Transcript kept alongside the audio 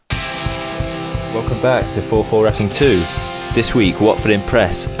Welcome back to 4-4 Wrecking 2. This week, Watford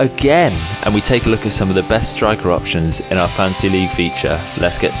impress again, and we take a look at some of the best striker options in our Fantasy League feature.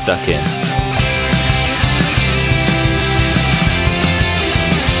 Let's get stuck in.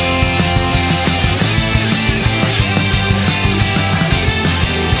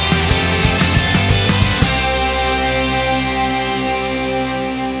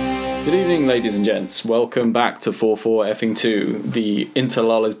 Good evening, ladies and gents. Welcome back to 4-4 Effing 2. The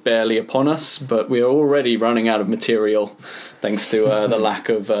interlull is barely upon us, but we are already running out of material thanks to the lack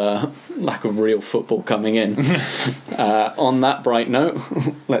of real football coming in. On that bright note,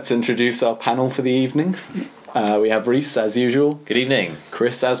 let's introduce our panel for the evening. We have Reese, as usual. Good evening.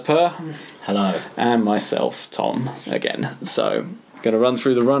 Chris, as per. Hello. And myself, Tom, again. So, going to run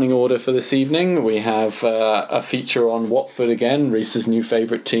through the running order for this evening. We have a feature on Watford again, Reese's new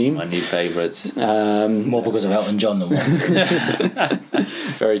favourite team. My new favourites. More because of Elton John than one.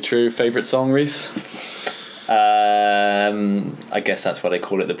 Very true. Favourite song, Reese? I guess that's why they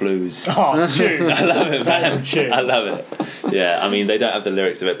call it the blues. Oh, tune. I love it, man. That is a tune. I love it. Yeah, I mean, they don't have the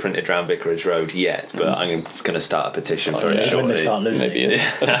lyrics of it printed around Vicarage Road yet, but I'm just going to start a petition for it shortly. When they start losing. Maybe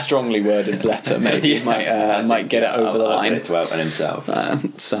a strongly worded letter maybe might get it over the line. I'll get it to Elton himself.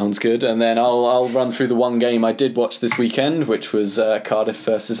 Sounds good. And then I'll run through the one game I did watch this weekend, which was Cardiff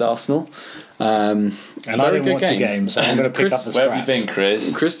versus Arsenal. And I didn't watch a game, so I'm going to pick up the scraps. Where have you been,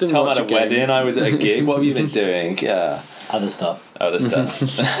 Chris? Chris didn't Tom watch had a a game. wedding, I was at a gig. What have you been doing? Other stuff.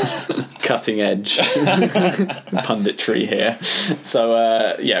 Cutting edge punditry here.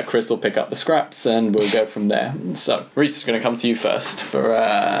 So Chris will pick up the scraps and we'll go from there. So Reece is going to come to you first for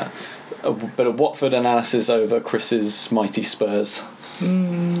a bit of Watford analysis over Chris's mighty Spurs.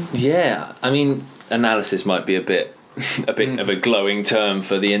 Yeah, I mean, analysis might be a bit of a glowing term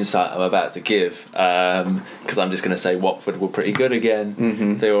for the insight I'm about to give, because I'm just going to say Watford were pretty good again.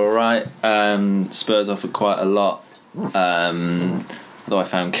 Mm-hmm. They were alright. Spurs offered quite a lot, although I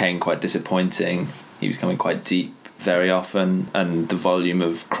found Kane quite disappointing. He was coming quite deep very often, and the volume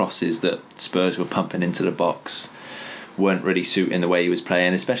of crosses that Spurs were pumping into the box weren't really suiting the way he was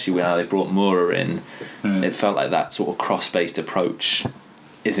playing, especially when they brought Moura in. It felt like that sort of cross-based approach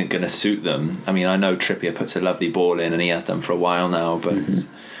isn't going to suit them. I mean, I know Trippier puts a lovely ball in, and he has done for a while now, but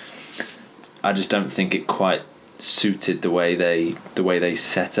I just don't think it quite suited the way they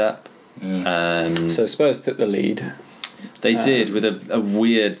set up. So Spurs took the lead. They did, with a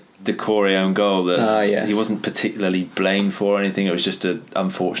weird Decore own goal that yes. he wasn't particularly blamed for or anything. It was just an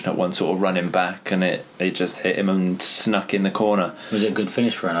unfortunate one, sort of running back, and it just hit him and snuck in the corner. Was it a good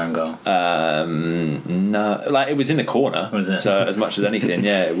finish for an own goal? No, like it was in the corner. Was it? So as much as anything,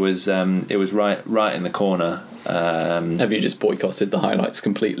 yeah, it was right in the corner. Have you just boycotted the highlights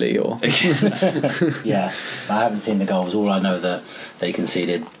completely, or? Yeah, I haven't seen the goals. All I know that they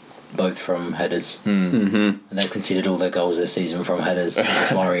conceded both from headers. Mm-hmm. And they've conceded all their goals this season from headers.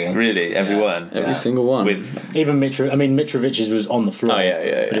 It's worrying. Really, everyone, Every single one. With even Mitrovic's was on the floor. Oh,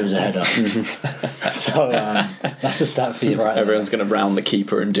 yeah. But it was a header. So that's a stat for you, right? Everyone's going to round the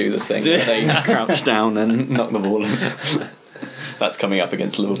keeper and do the thing where they crouch down and knock the ball in. That's coming up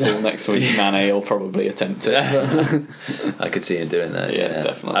against Liverpool next week. Mane will probably attempt it. I could see him doing that. Yeah,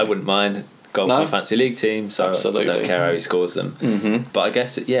 definitely. I wouldn't mind. Got my fancy league team, so absolutely. I don't care how he scores them. Mm-hmm. But I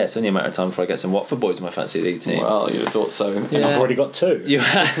guess it's only a matter of time before I get some Watford boys in my fancy league team. Well, you'd have thought so. And I've already got two.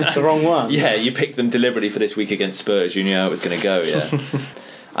 The wrong one. Yeah, you picked them deliberately for this week against Spurs. You knew how it was going to go. Yeah.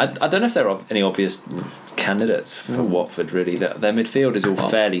 I don't know if there are any obvious candidates for Watford, really. Their midfield is all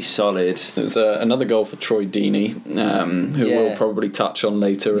fairly solid. There's another goal for Troy Deeney, who we'll probably touch on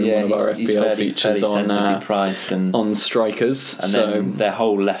later in one of our FPL features fairly priced and on strikers. And then their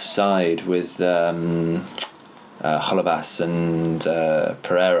whole left side with Holebas and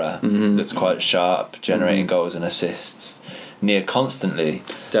Pereira looks quite sharp, generating goals and assists near constantly.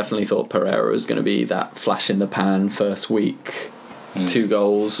 Definitely thought Pereira was going to be that flash in the pan first week. 2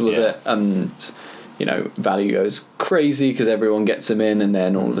 goals was it, and value goes crazy because everyone gets him in, and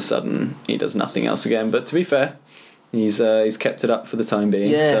then all of a sudden he does nothing else again. But to be fair, he's kept it up for the time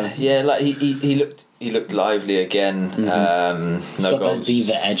being. Like he looked lively again. He's got that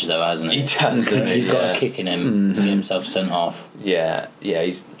diva edge though, hasn't he? He does. He's got a kick in him to get himself sent off. Yeah.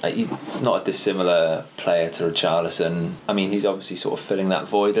 He's not a dissimilar player to Richarlison. I mean, he's obviously sort of filling that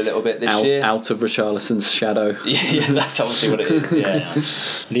void a little bit this year. Out of Richarlison's shadow. Yeah, that's obviously what it is. Yeah.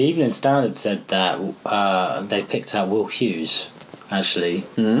 The Evening Standard said that they picked out Will Hughes. Actually,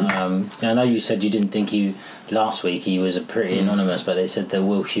 I know you said you didn't think last week he was a pretty anonymous, but they said that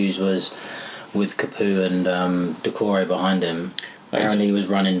Will Hughes was with Capoue and Decore behind him. Apparently he was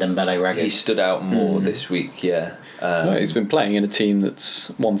running Dembele ragged. He stood out more this week, yeah. Well, he's been playing in a team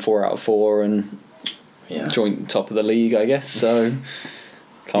that's won 4 out of 4 and joint top of the league, I guess. So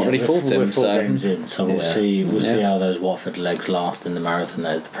can't really fault him. We're 4 games in, so we'll see. We'll see Yeah. how those Watford legs last in the marathon.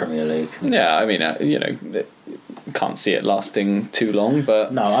 There's the Premier League. Yeah, I mean, can't see it lasting too long,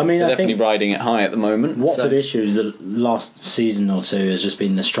 but No, I mean, they're I definitely think riding it high at the moment. Watford issues the last season or two has just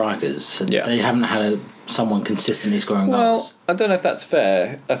been the strikers. Yeah. They haven't had someone consistently scoring Well, goals. I don't know if that's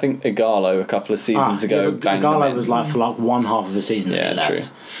fair. I think Igalo a couple of seasons ago banged them Igalo in. was for one half of the season that he left. True.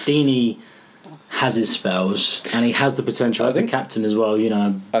 Deeney has his spells, and he has the potential as the captain as well.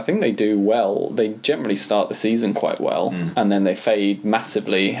 I think they do well. They generally start the season quite well, and then they fade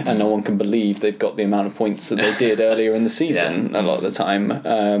massively, and no one can believe they've got the amount of points that they did earlier in the season a lot of the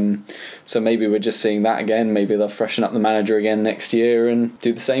time. So maybe we're just seeing that again. Maybe they'll freshen up the manager again next year and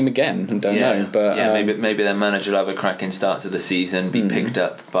do the same again. I don't know, but maybe their manager will have a cracking start to the season, be picked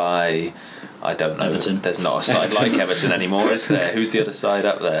up by, I don't know. Everton. There's not a side like Everton anymore, is there? Who's the other side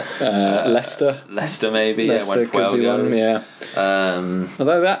up there? Leicester. Leicester maybe. Leicester when could be one. goes. Yeah.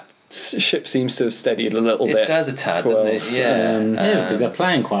 Although that ship seems to have steadied a little bit. It does a tad, doesn't it? Yeah, because they're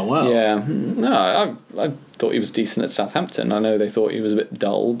playing quite well. Yeah, no, I thought he was decent at Southampton. I know they thought he was a bit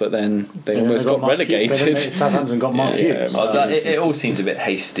dull, but then they almost got relegated. Southampton got Mark Hughes. It all seems a bit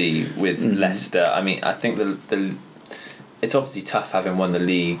hasty with Leicester. I mean, I think the it's obviously tough having won the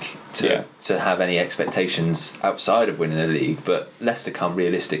league to have any expectations outside of winning the league, but Leicester can't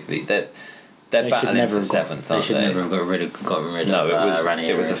realistically. They're battling for 7th, aren't they? They should never have gotten rid No, of Ranieri.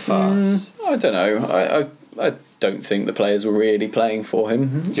 it was a farce. I don't know. I don't think the players were really playing for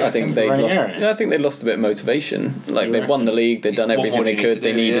him. I think they lost. I think they lost a bit of motivation. Like they'd won the league, they'd done everything they could.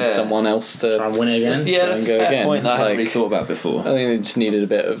 They needed someone else to try and win it again. Yeah, that's a go fair again. point that I hadn't really thought about before. I think they just needed a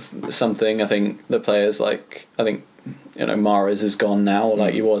bit of something. I think the players Mahrez is gone now,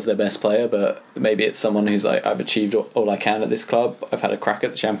 like he was their best player, but maybe it's someone who's like, I've achieved all I can at this club. I've had a crack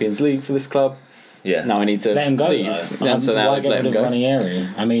at the Champions League for this club. Yeah. Now I need to let him go. leave. And so now they've let him go. Ranieri.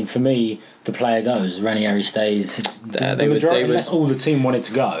 I mean, for me, the player goes. Ranieri stays. Unless all the team wanted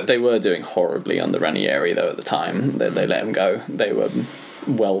to go. They were doing horribly under Ranieri though at the time. They let him go. They were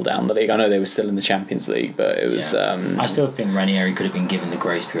well down the league. I know they were still in the Champions League, but it was. I still think Ranieri could have been given the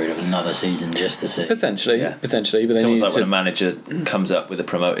grace period of another season just to see. Potentially, but it's they almost need like to. when a manager comes up with a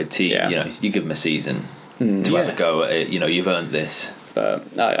promoted team. You give them a season to have a go at it. You've earned this.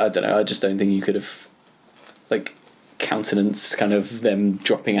 But I don't know. I just don't think you could have countenanced kind of them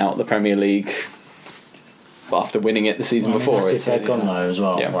dropping out the Premier League after winning it the season before. That's if they'd gone though as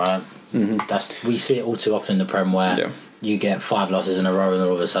well, right? Mm-hmm. We see it all too often in the Prem where you get 5 losses in a row and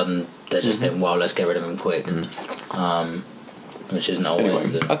all of a sudden they're just thinking, well, let's get rid of them quick. Which isn't always.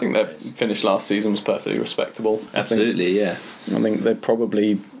 Anyway, I think their finish last season was perfectly respectable. Absolutely, I think they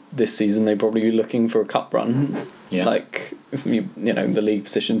probably this season they probably be looking for a cup run. Yeah. Like if the league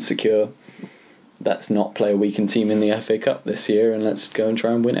position's secure, let's not play a weakened team in the FA Cup this year and let's go and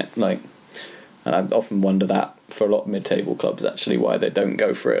try and win it. And I often wonder that for a lot of mid-table clubs actually why they don't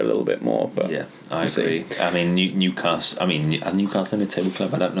go for it a little bit more. But I agree. I mean Newcastle. Newcastle a mid-table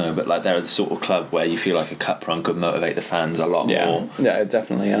club. I don't know, but they're the sort of club where you feel like a cup run could motivate the fans a lot more. Yeah,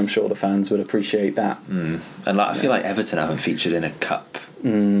 definitely. I'm sure the fans would appreciate that. And I feel like Everton haven't featured in a cup.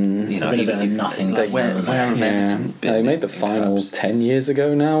 Been a bit of nothing. Where have Everton been? They made the in final cups? 10 years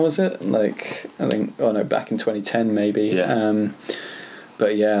ago now, was it? I think back in 2010 maybe. Yeah.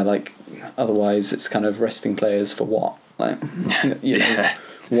 But otherwise it's kind of resting players for what?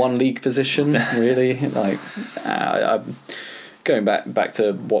 One league position really. Going back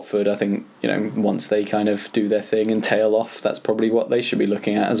to Watford, I think once they kind of do their thing and tail off, that's probably what they should be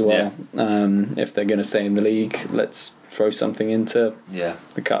looking at as well. If they're going to stay in the league, let's throw something into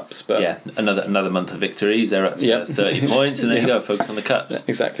the cups. But another month of victories. They're up to 30 points, and there you go. Focus on the cups.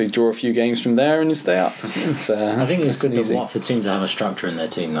 Exactly. Draw a few games from there and you stay up. I think it's good that Watford seems to have a structure in their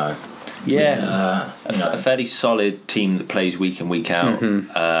team though. A fairly solid team that plays week in week out.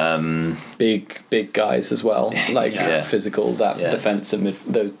 Big guys as well, physical. That defence and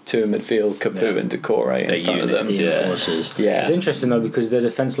the two in midfield, Capu and Decore in front of them. It's interesting though because their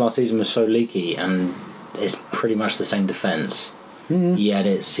defence last season was so leaky, and it's pretty much the same defence. Yet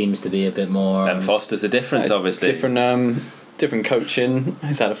it seems to be a bit more. Ben Foster's the difference, obviously. Different coaching.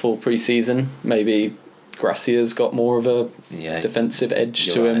 Who's had a full pre-season, maybe. Gracia's got more of a defensive edge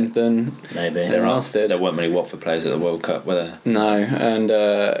to him than anyone else did. There weren't many Watford players at the World Cup, were there? No,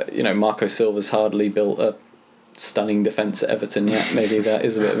 and Marco Silva's hardly built a stunning defence at Everton yet. Maybe that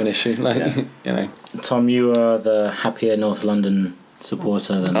is a bit of an issue. Tom, you are the happier North London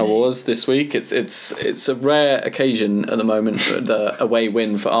supporter than I me. was this week. It's a rare occasion at the moment for the away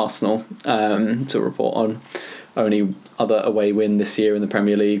win for Arsenal to report on. Only other away win this year in the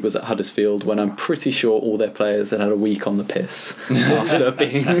Premier League was at Huddersfield, when I'm pretty sure all their players had a week on the piss after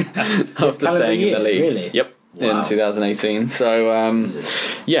staying in the league. Really? Yep. Wow. In 2018, so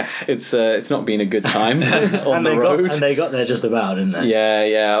yeah, it's not been a good time on the road. And they got there just about, didn't they?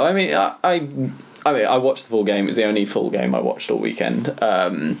 Yeah. I mean, I watched the full game. It was the only full game I watched all weekend,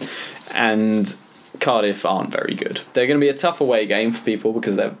 and Cardiff aren't very good. They're going to be a tough away game for people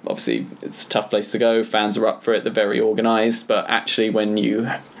because they're obviously, it's a tough place to go. Fans are up for it. They're very organised, but actually when you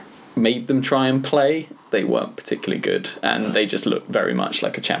made them try and play, they weren't particularly good, and they just looked very much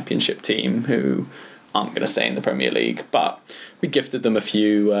like a championship team who aren't going to stay in the Premier League. But we gifted them a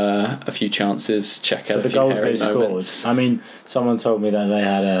few chances. Check out So a the few goals hairy they moments. scored. I mean, someone told me that they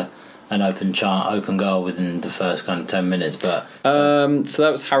had an open goal within the first kind of 10 minutes, but So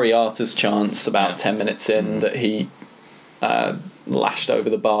that was Harry Arter's chance about 10 minutes in that he lashed over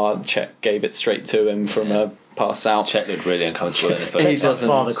the bar. Cech gave it straight to him from a pass out. Cech looked really uncomfortable in the first. He It's like doesn't.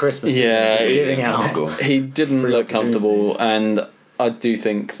 Father Christmas. Yeah, Just he- giving out. He didn't Free look comfortable, opportunities. and I do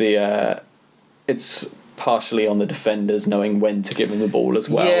think it's partially on the defenders knowing when to give him the ball as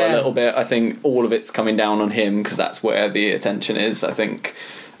well. Yeah. A little bit. I think all of it's coming down on him because that's where the attention is. I think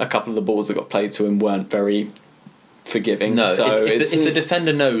a couple of the balls that got played to him weren't very forgiving. No, so if the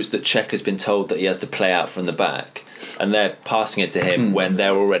defender knows that Cech has been told that he has to play out from the back, and they're passing it to him when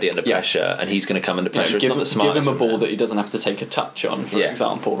they're already under pressure, and he's going to come under pressure, it's give not the him smartest a from ball them. that he doesn't have to take a touch on, for Yeah.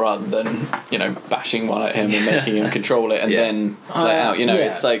 example, rather than bashing one at him and making him control it and Yeah. then play it out.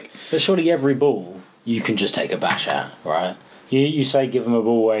 It's like But surely every ball you can just take a bash at, right? You say give him a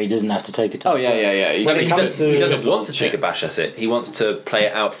ball where he doesn't have to take a touch. yeah. No, but it comes he doesn't to- want to take a bash at it. He wants to play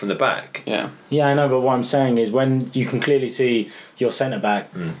it out from the back. Yeah. Yeah, I know, but what I'm saying is when you can clearly see your centre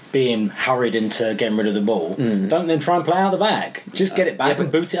back being hurried into getting rid of the ball, don't then try and play out the back. Just get it back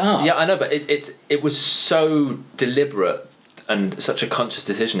and boot it up. Yeah, I know, but it was so deliberate and such a conscious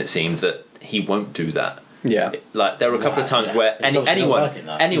decision, it seemed, that he won't do that. Yeah. Like there were a couple of Right, times yeah. where It's obviously not working,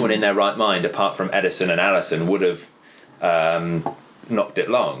 though. anyone in their right mind, apart from Edison and Allison, would have knocked it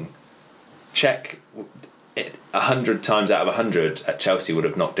long. Cech, 100 times out of 100 at Chelsea would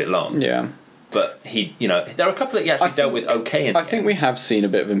have knocked it long. Yeah. But he, there are a couple that he actually dealt with okay. I think we have seen a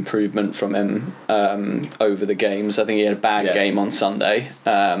bit of improvement from him over the games. I think he had a bad game on Sunday.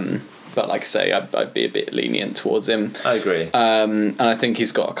 But like I say, I'd be a bit lenient towards him. I agree. And I think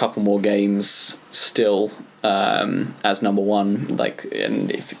he's got a couple more games still as number one. And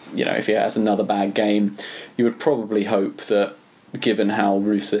if he has another bad game, you would probably hope that, given how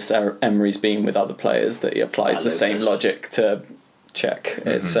ruthless Emery's been with other players, that he applies the same logic to Cech.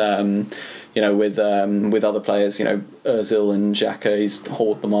 It's with other players, Özil and Xhaka, he's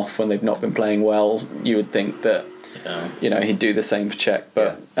hauled them off when they've not been playing well. You would think that he'd do the same for Cech,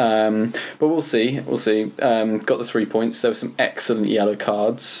 but we'll see. Got the 3 points. There were some excellent yellow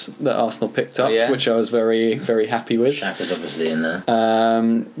cards that Arsenal picked up, which I was very, very happy with. Xhaka's obviously in there.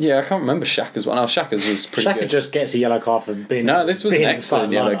 I can't remember Xhaka's one. Xhaka's was pretty Xhaka good. just gets a yellow card for being. No, this was an being in the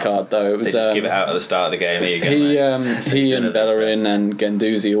excellent starting yellow lineup. card though. It was They just give it out at the start of the game. Here you go, mate. he and Bellerin and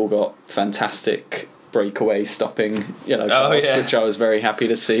Guendouzi all got fantastic breakaway stopping yellow cards, which I was very happy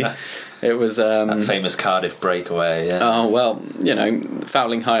to see. It was that famous Cardiff breakaway. Yeah. Oh well,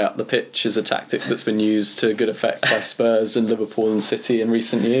 fouling high up the pitch is a tactic that's been used to good effect by Spurs and Liverpool and City in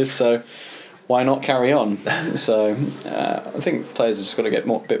recent years. So why not carry on? So I think players have just got to get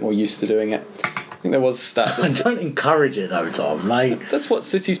a bit more used to doing it. I think there was a stat that Don't encourage it though, Tom. that's what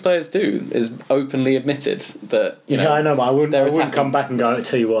City's players do, is openly admitted that I know, but I wouldn't attacking. come back and go,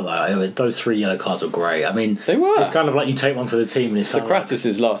 tell you what, though, those 3 yellow cards were great. I mean, They were. It's kind of like you take one for the team, and it's kind of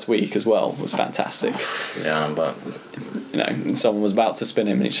Socrates' last week as well was fantastic. like, yeah, but Someone was about to spin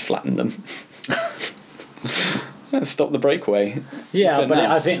him and he just flattened them. Stop the breakaway. yeah, It's but been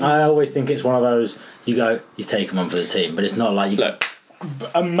nice. I always think it's one of those. You go, he's taking one for the team, but it's not like you Look,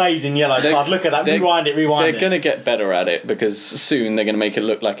 amazing yellow card. Look at that. Rewind it. They're Rewind it. going to get better at it because soon they're going to make it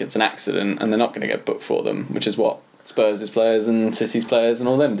look like it's an accident and they're not going to get booked for them, which is what Spurs' players and City's players and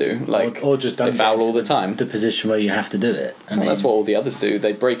all them do. Or just don't they foul get all the to time. The position where you have to do it. Well, that's what all the others do.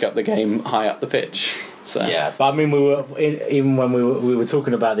 They break up the game high up the pitch. So Yeah, but I mean, even when we were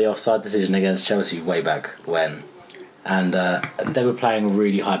talking about the offside decision against Chelsea way back when, and they were playing a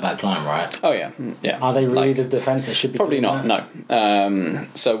really high back line, right? Oh yeah. Are they really the defence that should be? Probably doing not. that? No.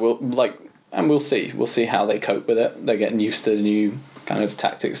 So we'll see. We'll see how they cope with it. They're getting used to the new kind of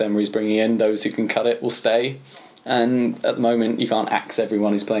tactics Emery's bringing in. Those who can cut it will stay. And at the moment, you can't axe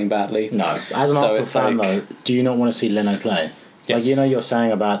everyone who's playing badly. No. As an Arsenal fan, though, do you not want to see Leno play? Like, you're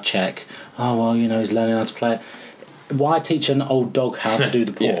saying about Cech, oh, well, he's learning how to play it. Why teach an old dog how to do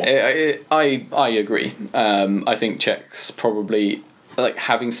the paw? I agree. I think Cech's probably, like,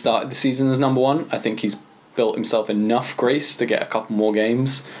 having started the season as number one, I think he's built himself enough grace to get a couple more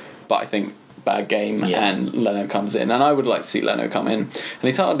games. But I think bad game and Leno comes in, and I would like to see Leno come in, and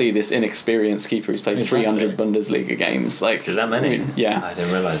he's hardly this inexperienced keeper. He's played 300 Bundesliga games. Like, is that many? I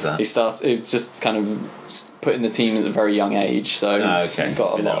didn't realise that. It's just kind of put in the team at a very young age, so he's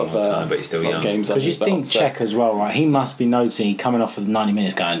got a lot of time, but he's still young. Games. Because you think Cech as well, right? He must be noticing coming off of 90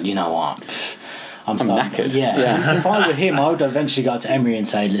 minutes, going, you know what, I'm knackered. Yeah. If I were him, I would eventually go to Emery and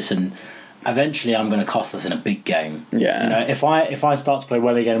say, listen, eventually I'm going to cost us in a big game. Yeah. If I start to play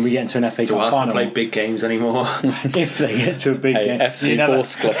well again and we get into an FA Cup final, play big games anymore. If they get to a big game, FC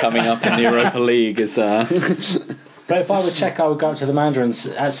Vorskla coming up in the Europa League is. But if I were Cech, I would go up to the manager and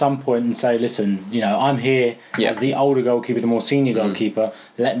at some point and say, listen, I'm here as the older goalkeeper, the more senior goalkeeper.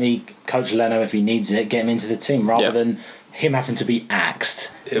 Let me coach Leno if he needs it, get him into the team, rather than him having to be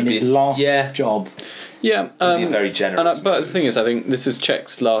axed in his last job. Yeah, very generous. But the thing is, I think this is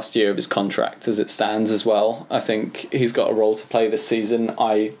Cech's last year of his contract as it stands as well. I think he's got a role to play this season.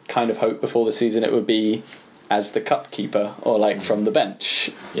 I kind of hope before the season it would be as the cup keeper or from the bench.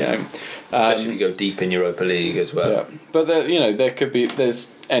 Especially if you go deep in Europa League as well. Yeah, but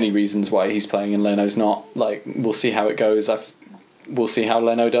there's any reasons why he's playing and Leno's not. Like, we'll see how it goes. We'll see how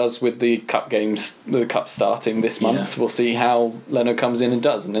Leno does with the cup games, the cup starting this month. We'll see how Leno comes in and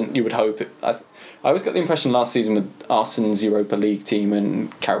does, and then you would hope. I always got the impression last season with Arsenal's Europa League team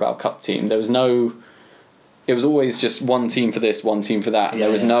and Carabao Cup team, it was always just one team for this, one team for that. And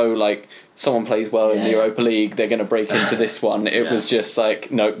there was no, someone plays well in the Europa League, they're going to break into this one. It was just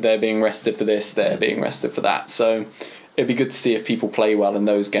nope, they're being rested for this, they're being rested for that. So it'd be good to see if people play well in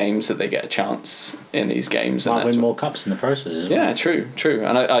those games, that they get a chance in these games. Might win more cups in the process as well. Yeah, true.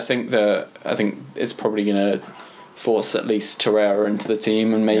 And I think it's probably going to force at least Torreira into the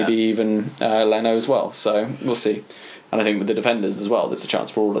team and maybe even Leno as well. So we'll see. And I think with the defenders as well, there's a chance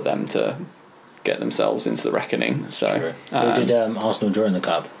for all of them to get themselves into the reckoning. So who did Arsenal draw in the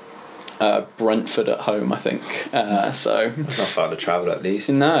cup? Brentford at home, I think. So it's not far to travel, at least.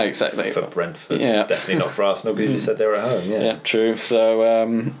 No, exactly. For Brentford, definitely not for Arsenal, because you said they were at home. Yeah, true.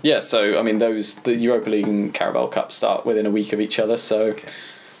 So so I mean, the Europa League and Carabao Cup start within a week of each other. So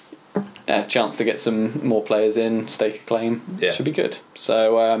chance to get some more players in, stake a claim, should be good.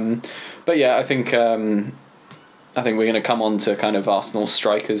 So, but I think we're going to come on to kind of Arsenal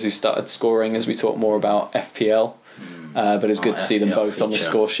strikers who started scoring as we talk more about FPL. But it's good to see them both on the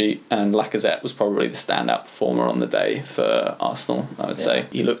score sheet, and Lacazette was probably the standout performer on the day for Arsenal, I would say.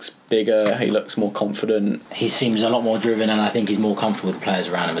 He looks bigger, he looks more confident. He seems a lot more driven, and I think he's more comfortable with the players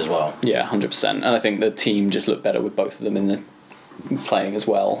around him as well. Yeah, 100%. And I think the team just looked better with both of them in the playing as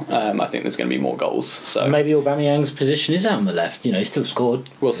well. I think there's going to be more goals. So maybe Aubameyang's position is out on the left. He still scored.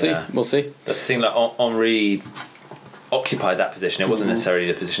 We'll see. We'll see. That's the thing. Henry occupied that position. It wasn't necessarily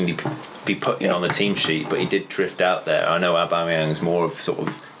the position he'd be put in on the team sheet, but he did drift out there. I know Aubameyang's more of sort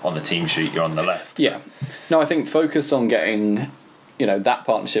of on the team sheet. You're on the left. Yeah. No, I think focus on getting. That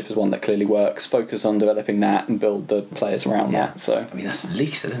partnership is one that clearly works. Focus on developing that and build the players around that. So I mean, that's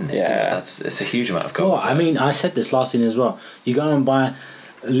lethal, isn't it? Yeah, it's a huge amount of goals. Well, I mean, I said this last season as well. You go and buy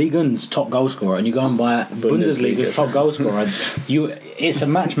Ligue 1's top goal scorer, and you go and buy Bundesliga's top goal scorer. It's a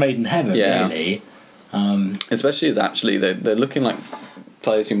match made in heaven, really. Especially as actually they're looking like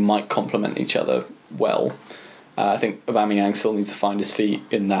players who might complement each other well. I think Aubameyang still needs to find his feet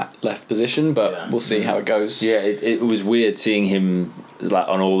in that left position, but we'll see how it goes. Yeah, it was weird seeing him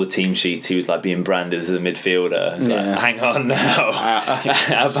on all the team sheets. He was being branded as a midfielder. It's hang on now.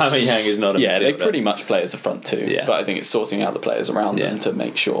 Aubameyang is not a midfielder. Yeah, they pretty much play as a front two, but I think it's sorting out the players around them to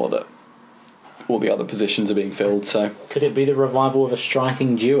make sure that all the other positions are being filled. So could it be the revival of a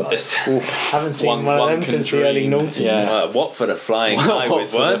striking duo? Haven't seen one of them since the early noughties. Yeah. Watford are flying high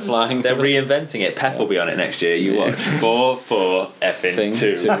with one. They're reinventing it. Pep will be on it next year. You watch 4-4 effing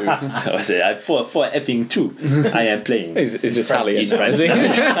 2. I said I 4-4 effing 2. I am playing. He's Italian. He's French.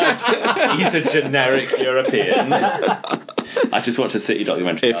 He's a generic European. I just watched a City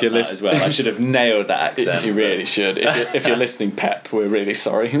documentary if you're as well. I should have nailed that accent. You really should. If you're listening, Pep, we're really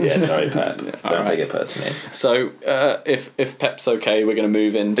sorry. Yeah, sorry, Pep. Don't take it personally. So if Pep's okay, we're going to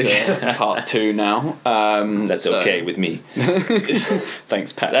move into part 2 now. That's okay with me.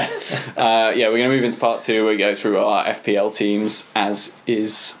 Thanks, Pep. We're going to move into part 2. We go through our FPL teams, as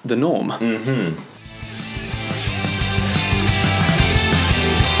is the norm. Mm-hmm.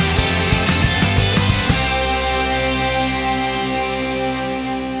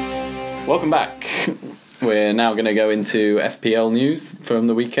 Welcome back. we're now going to go into FPL news from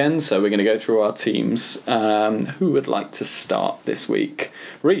the weekend. So we're going to go through our teams. Who would like to start this week?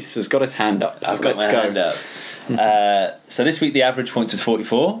 Reese has got his hand up. I've got my hand up. So this week the average points was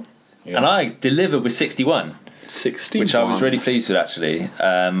 44, and I delivered with 61. 61. Which I was really pleased with, actually,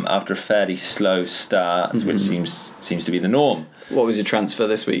 after a fairly slow start, which seems to be the norm. What was your transfer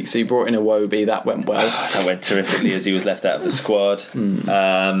this week? So you brought in Iwobi, that went well. That went terrifically as he was left out of the squad.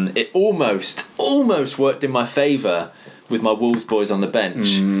 It almost worked in my favour with my Wolves boys on the bench.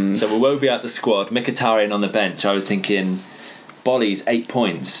 So Iwobi out the squad, Mkhitaryan on the bench. I was thinking, Bolly's 8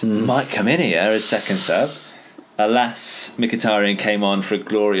 points might come in here as second sub. Alas, Mkhitaryan came on for a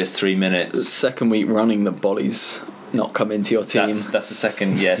glorious 3 minutes. The second week running the Bolly's not come into your team. That's the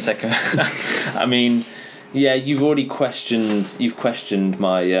second. I mean, yeah, you've questioned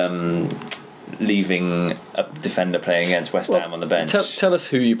my leaving a defender playing against West Ham on the bench. Tell us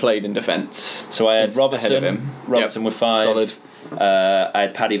who you played in defence. So I had Robertson. Ahead of him. Robertson with 5. Solid. I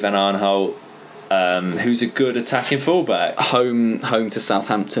had Paddy Van Arnholt, who's a good attacking fullback. Home to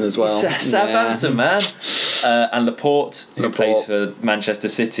Southampton as well. Southampton, man. And Laporte, who plays for Manchester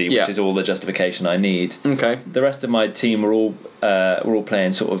City, which is all the justification I need. Okay. The rest of my team were all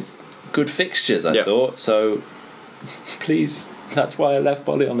playing sort of good fixtures, I thought. So please, that's why I left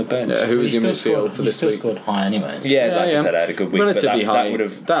Bolly on the bench. Yeah, who was your midfield for this week? You still scored high anyways. I said, I had a good week. Relatively high.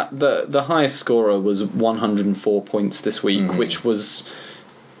 The highest scorer was 104 points this week, which was...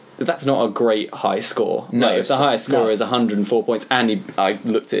 That's not a great high score. No, if the highest scorer is 104 points, and I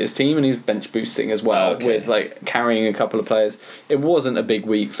looked at his team and he was bench boosting as well, with like carrying a couple of players. It wasn't a big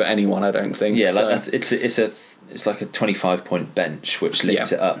week for anyone, I don't think. Yeah, it's like a 25 point bench, which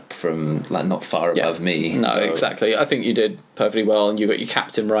lifts it up from like not far above me. No, exactly. I think you did perfectly well, and you got your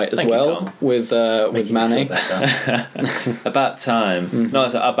captain right as with Mane. About time. No,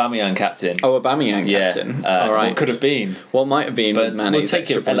 it's Aubameyang captain. Oh, Aubameyang captain. All right. What could have been? What might have been? But Mane's we'll take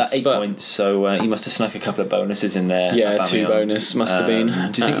extra it at points, 8 points. So he must have snuck a couple of bonuses in there. Yeah, Aubameyang. 2 bonus must have been.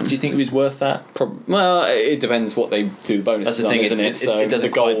 Do you think it was worth that? Well, it depends what they do the bonuses That's the thing, on, isn't it? So it doesn't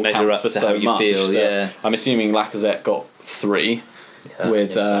the goal quite measure up for to so how you much. feel. Yeah. I'm assuming Lacazette got 3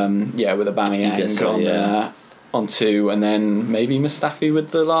 with Aubameyang on 2, and then maybe Mustafi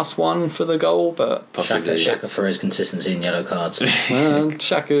with the last one for the goal, but possibly Xhaka for his consistency in yellow cards.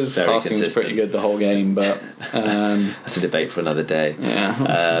 Xhaka's passing was pretty good the whole game, but that's a debate for another day.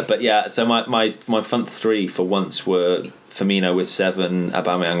 Yeah. So my front 3 for once were Firmino with 7,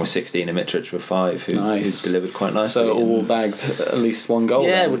 Aubameyang with 16, and Mitrovic with 5, who delivered quite nicely. So all bagged at least 1 goal.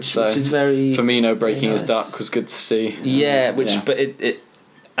 Yeah, which is very... Firmino breaking his duck was good to see. Yeah, but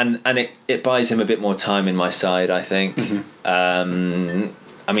it buys him a bit more time in my side, I think. I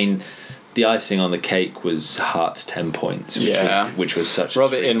mean, the icing on the cake was Hart's 10 points, which was such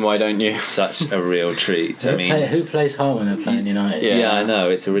Rub it in, why don't you? Such a real treat. Who plays Hart when they're playing United? Yeah, I know,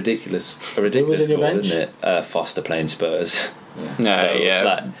 it's a ridiculous goal, isn't it? Foster playing Spurs.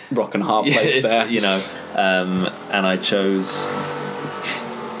 Rock and hard place there. And I chose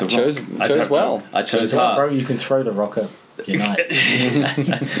well. I chose Hart. You can throw the rock at United.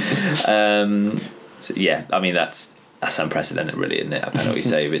 I mean that's unprecedented, really, isn't it? A penalty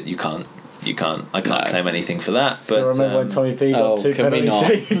save. I can't claim anything for that. But remember when Tommy P got 2 penalty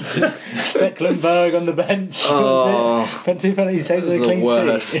saves? Stecklenburg on the bench. 2 penalty saves and a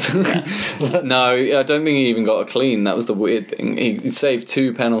clean sheet. No, I don't think he even got a clean. That was the weird thing. He saved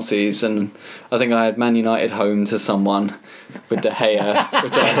 2 penalties, and I think I had Man United home to someone with De Gea,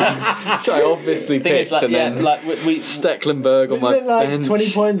 which I obviously picked, then Stecklenburg on my bench.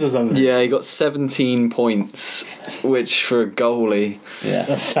 20 points or something. Yeah, he got 17 points, which for a goalie,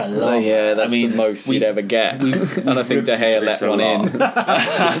 that's a lot. that's the most you'd ever get. And I think De Gea let one in.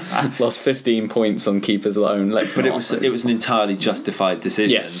 Lost 15 points on keeper's loan. It was an entirely justified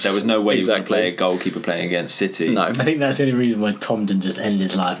decision. Yes, there was no way you could play a goalkeeper playing against City. No, I think that's the only reason why Tom didn't just end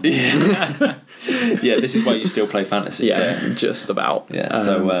his life. Yeah, this is why you still play fantasy. Just about.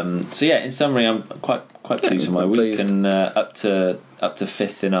 So in summary, I'm quite pleased with my week, and up to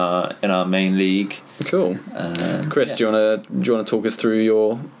 5th in our main league. Cool. Chris, do you want to talk us through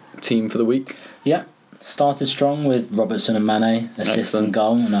your team for the week? Yeah. Started strong with Robertson and Mane, assist and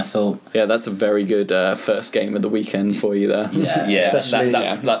goal, and I thought... Yeah, that's a very good first game of the weekend for you there.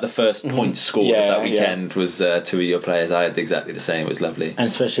 Like the first point scored of that weekend was 2 of your players. I had exactly the same. It was lovely. And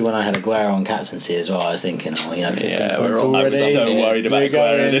especially when I had Aguero on captaincy as well, I was thinking, 15 points already. I was so worried about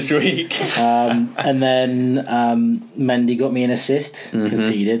Aguero this week. And then Mendy got me an assist,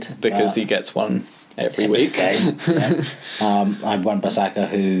 conceded. Because he gets one every week. Game. I won Basaka,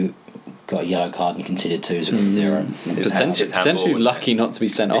 who got a yellow card and conceded 2, so 0. Potentially lucky not to be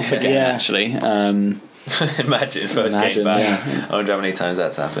sent off again, actually. Imagine first game back. I wonder how many times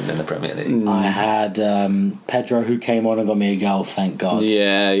that's happened in the Premier League. I had Pedro who came on and got me a goal, thank God.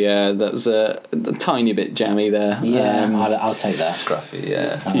 Yeah, that was a tiny bit jammy there. Yeah, I'll take that. Scruffy,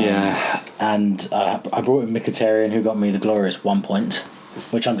 yeah. And I brought in Mkhitaryan who got me the glorious 1 point,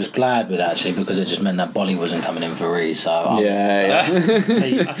 which I'm just glad with actually, because it just meant that Bolly wasn't coming in for Reece. So I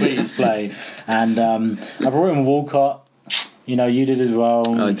was, please play. And I brought in Walcott. You know, you did as well.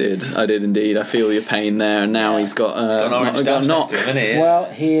 I did indeed. I feel your pain there. And now he's got an orange dash next to him, isn't he?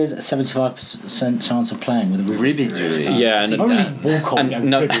 Well, he is a 75% chance of playing with a rib injury. Yeah,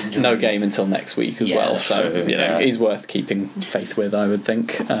 and no game until next week as well. So true, he's worth keeping faith with, I would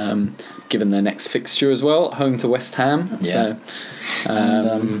think, given their next fixture as well, home to West Ham. Yeah.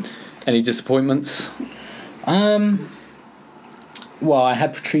 So, any disappointments? Well, I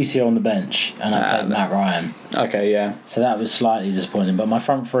had Patricio on the bench and I played Matt Ryan. Okay, yeah. So that was slightly disappointing. But my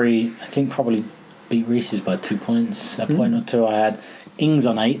front three, I think, probably beat Reece's by 2 points. A point or two. I had Ings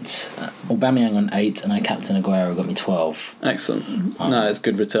on 8, Aubameyang on 8, and I captain Aguero got me 12. Excellent. No, it's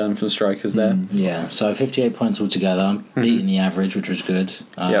good return from strikers there. Yeah, so 58 points altogether, beating the average, which was good.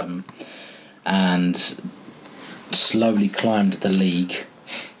 And slowly climbed the league,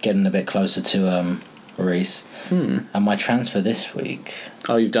 getting a bit closer to Reece. And my transfer this week.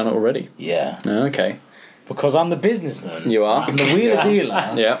 Oh, you've done it already? Yeah. Oh, okay. Because I'm the businessman. You are? I'm the wheeler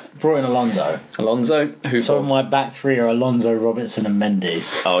dealer. Yeah. Brought in Alonso. Who? So my back three are Alonso, Robertson, and Mendy.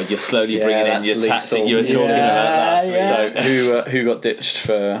 Oh, you're slowly bringing in your tactic you were talking about last week. So who got ditched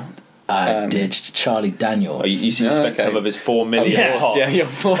for? I ditched Charlie Daniels. Oh, you spent some of his 4 million pots. Yeah, your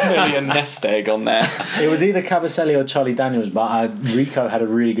 4 million nest egg on there. It was either Cabaselli or Charlie Daniels, but Rico had a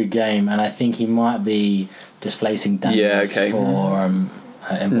really good game, and I think he might be displacing Daniels for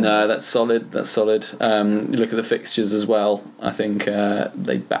No, that's solid. Look at the fixtures as well. I think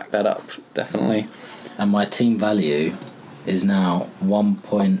they back that up, definitely. And my team value is now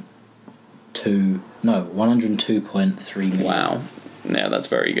 102.3 million. Wow. Yeah, that's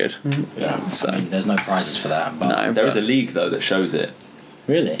very good. Yeah, so I mean, there's no prizes for that. But no, there is a league though that shows it.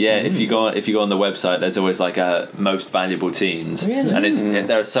 Really? Yeah, if you go on the website, there's always like a most valuable teams, really? And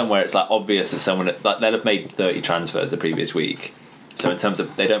there are some where it's like obvious that someone like they'll have made 30 transfers the previous week. So in terms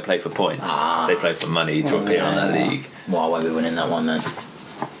of they don't play for points, they play for money to appear on that league. Well, why are we winning that one then?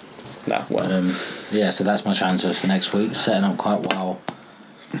 No, well, so that's my transfers for next week, setting up quite well.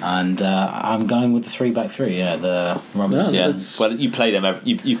 And I'm going with the 3-back-3. Yeah, the Robertson. Yeah. Well, you play them.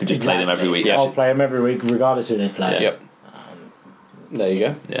 You could just play them every week. I'll play them every week, regardless who they play. Yep. There you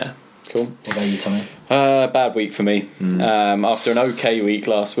go. Yeah. Cool. What about you, Tommy? Bad week for me. After an okay week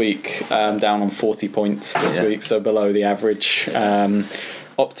last week, down on 40 points this week, so below the average.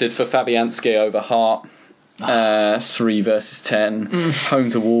 Opted for Fabianski over Hart. 3 versus 10. Home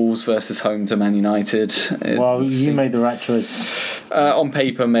to Wolves versus home to Man United. You made the right choice. On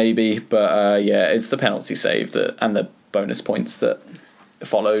paper, maybe, but it's the penalty save and the bonus points that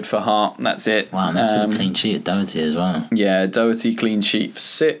followed for Hart. That's it. Wow, and that's with a clean sheet at Doherty as well. Yeah, Doherty clean sheet for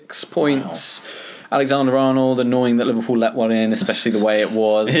 6 points. Wow. Alexander-Arnold, annoying that Liverpool let one in, especially the way it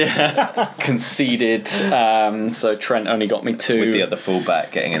was. Conceded. So Trent only got me 2. With the other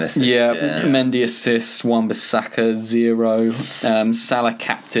fullback getting an assist. Yeah. Mendy assist, Wan-Bissaka 0. Salah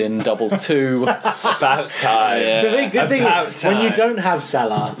captain, double 2. About time. The good thing is, when you don't have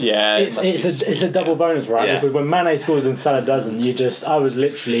Salah, it's a double bonus, right? Yeah. Because when Mane scores and Salah doesn't, I was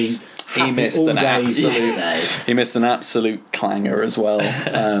literally... He missed an absolute clanger as well.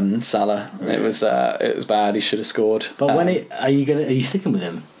 Salah. It was bad. He should have scored. But are you sticking with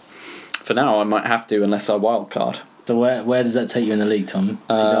him? For now, I might have to unless I wildcard. So where does that take you in the league, Tom?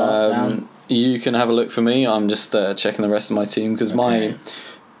 You can have a look for me. I'm just checking the rest of my team because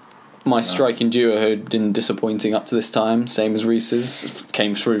my striking duo had been disappointing up to this time, same as Reece's,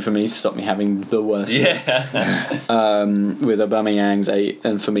 came through for me to stop me having the worst with Aubameyang's 8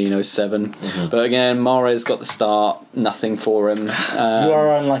 and Firmino's 7. But again, Mahrez got the start, nothing for him. You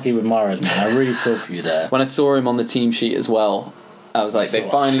are unlucky with Mahrez, man. I really feel for you there. When I saw him on the team sheet as well, I was like, they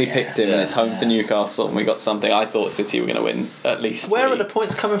finally picked him, and it's home to Newcastle, and we got something. I thought City were going to win at least 3. Where are the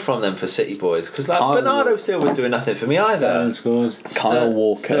points coming from then for City boys? Because Bernardo Silva's doing nothing for me either. Sterling scores. Kyle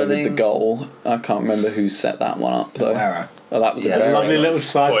Walker with the goal. I can't remember who set that one up though. Aguero. Oh, that was a lovely little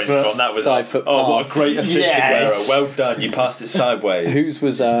side foot. Side foot pass. What a great assist, Aguero. Well done. You passed it sideways. Whose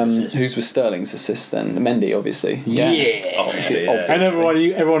was Sterling's assist then? Mendy, obviously. Obviously. And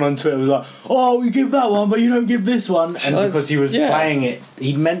everyone on Twitter was like, "Oh, we give that one, but you don't give this one." And because he was playing it,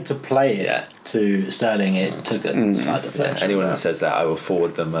 he meant to play it to Sterling. It took a slight deflection. Anyone who says that, I will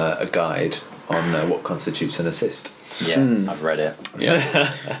forward them a guide on what constitutes an assist. Yeah, I've read it.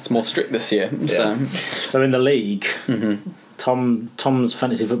 Yeah, it's more strict this year. So in the league, Tom's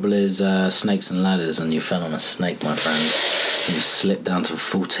fantasy football is snakes and ladders, and you fell on a snake, my friend. You slipped down to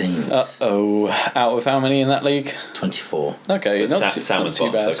 14. Out of how many in that league? 24. Okay, not Salmon's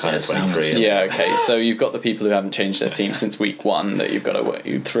too bad. so kind of 23. Yeah, okay. So you've got the people who haven't changed their team since week 1 that you've got to work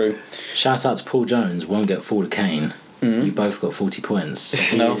you through. Shout out to Paul Jones. Won't get forward to Kane. You both got 40 points.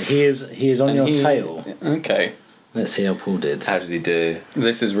 He is on your tail. Okay. Let's see how Paul did. How did he do?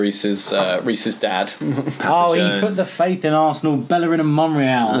 This is Reese's dad. He put the faith in Arsenal. Bellerin and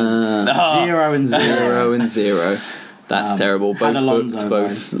Monreal. 0-0. 0-0. That's terrible. Both Alonso,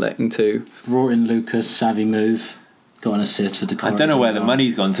 both letting 2. Brought in Lucas, savvy move. Got an assist for Decore. I don't know where the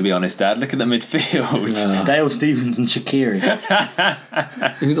money's gone, to be honest, Dad. Look at the midfield. Dale Stephens and Shaqiri.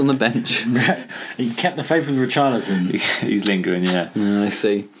 Who's on the bench? He kept the faith with Richarlison. He's lingering, yeah. I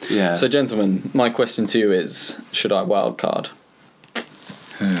see. Yeah. So, gentlemen, my question to you is, should I wildcard?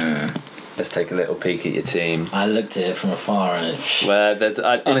 Let's take a little peek at your team. I looked at it from afar and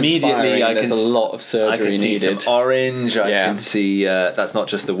immediately I there's can a lot of surgery I can see needed. some orange. I can see that's not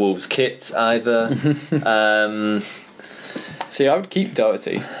just the Wolves kit either. See, I would keep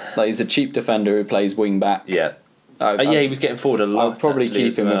Doherty. Like, he's a cheap defender who plays wing back. Yeah. He was getting forward a lot. I would probably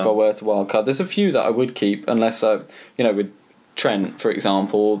keep him if I were to wildcard. There's a few that I would keep, unless with Trent, for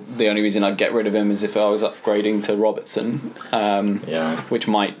example, the only reason I'd get rid of him is if I was upgrading to Robertson, which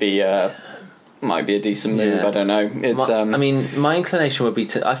might be a decent move. I don't know. It's my inclination would be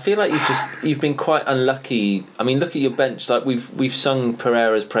to. I feel like you've been quite unlucky. I mean, look at your bench. Like we've sung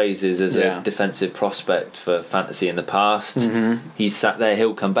Pereira's praises as a defensive prospect for fantasy in the past. He's sat there.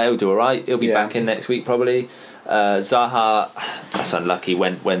 He'll come back. He'll do all right. He'll be back in next week probably. Zaha, that's unlucky.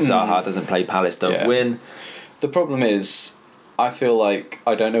 When Zaha doesn't play, Palace don't win. The problem is, I feel like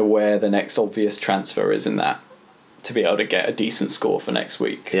I don't know where the next obvious transfer is in that to be able to get a decent score for next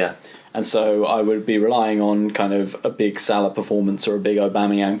week. Yeah. And so I would be relying on kind of a big Salah performance or a big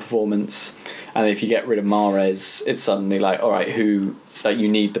Aubameyang performance. And if you get rid of Mahrez, it's suddenly like, all right, you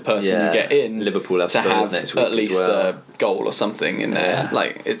need the person you get in Liverpool have to have next week at least a goal or something in there.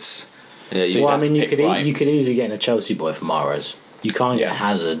 Like it's. Yeah, you could easily get in a Chelsea boy for Mahrez. You can't get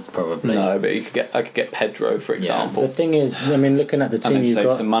Hazard probably. No, but I could get Pedro, for example. The thing is, I mean, looking at the team, you've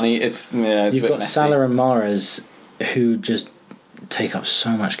got some money. It's you've got messy. Salah and Mahrez, who just take up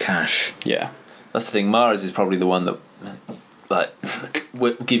so much cash. Yeah, that's the thing. Mahrez is probably the one that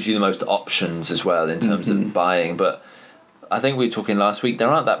gives you the most options as well in terms of buying. But I think we were talking last week. There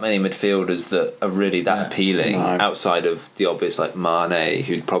aren't that many midfielders that are really that appealing outside of the obvious, like Mane,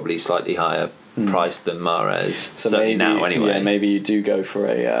 who'd probably slightly higher price than Mahrez. So certainly maybe, now anyway. Yeah, maybe you do go for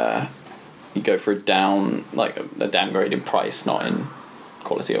a downgrade in price, not in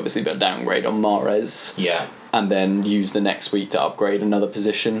quality obviously, but a downgrade on Mahrez. Yeah. And then use the next week to upgrade another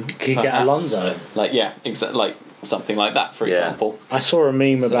position. Could you get Alonso? Something like that, for example. I saw a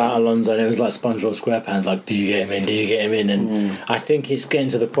meme about Alonso and it was like SpongeBob SquarePants, like, do you get him in? Do you get him in? And I think it's getting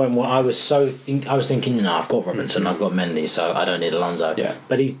to the point where I was thinking, I've got Robertson, I've got Mendy, so I don't need Alonso. Yeah.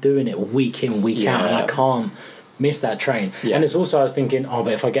 But he's doing it week in, week out, and I can't miss that train. Yeah. And it's also, I was thinking,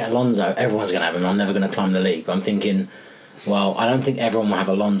 but if I get Alonso, everyone's going to have him. I'm never going to climb the league. But I'm thinking, well, I don't think everyone will have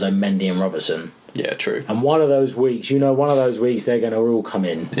Alonso, Mendy and Robertson. Yeah, true. And one of those weeks, they're going to all come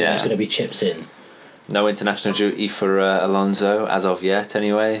in. Yeah. It's going to be chips in. No international duty for Alonso as of yet,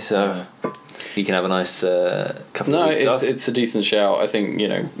 anyway. So he can have a nice couple of weeks off. It's a decent shout. I think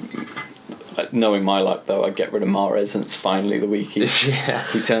knowing my luck though, I'd get rid of Mahrez, and it's finally the week he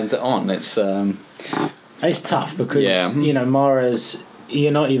turns it on. It's tough because Mahrez,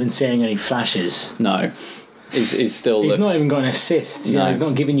 you're not even seeing any flashes. No. He's not even got an assist. He's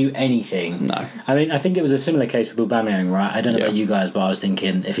not giving you anything. No. I mean, I think it was a similar case with Aubameyang, right? I don't know about you guys, but I was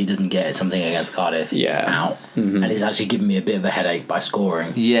thinking if he doesn't get something against Cardiff, he's out. Mm-hmm. And he's actually given me a bit of a headache by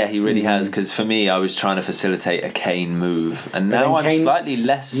scoring. Yeah, he really has, because for me, I was trying to facilitate a Kane move, and now I'm slightly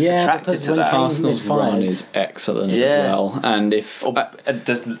less attracted to that. Arsenal's run is excellent as well. And if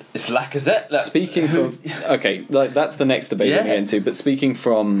it's Lacazette. Speaking from that's the next debate we're going into. But speaking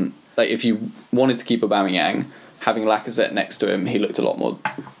from if you wanted to keep Aubameyang, having Lacazette next to him, he looked a lot more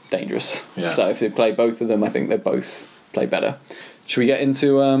dangerous. Yeah. So if they play both of them, I think they both play better. Should we get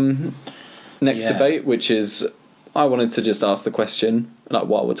into next debate, which is I wanted to just ask the question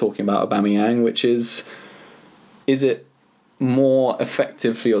while we're talking about Aubameyang, which is it more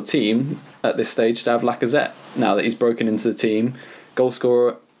effective for your team at this stage to have Lacazette now that he's broken into the team, goal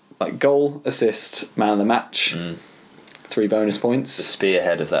scorer, goal, assist, man of the match, 3 bonus points, the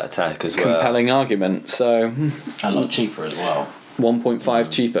spearhead of that attack as well. Compelling argument. So a lot cheaper as well.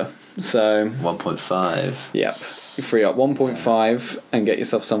 1.5 cheaper. So 1.5. yep, you free up 1.5 and get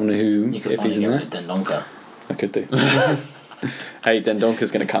yourself someone who, You could if he's finally in get there, rid of Dendoncker. I could do. Hey,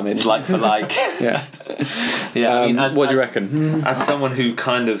 Dendonker's going to come in. It's like for like. Yeah. Yeah. I mean, What do you reckon? As someone who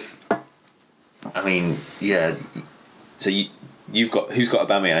kind of, I mean, yeah. So you've got, who's got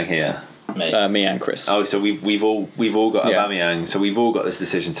Aubameyang here? Me and Chris. Oh, so we've all got Yeah. Aubameyang. So we've all got this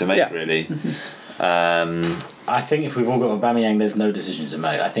decision to make, Yeah. really. I think if we've all got Aubameyang, there's no decisions to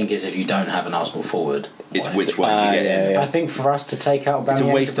make. I think it's if you don't have an Arsenal forward. It's which one you get in. yeah. I think for us to take out It's a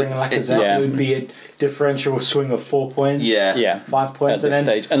Aubameyang waste to bring in of- Lacazette yeah. would be a differential swing of 4 points. Yeah. 5 points At this and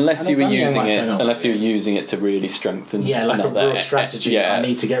then, stage, unless and you were Aubameyang using might it, turn up. unless you were using it to really strengthen. Yeah, like another, a real strategy. Yeah. I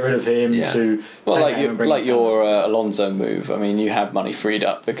need to get rid of him Yeah. to. Well, take like him and bring in your someone. Alonso move. I mean, you had money freed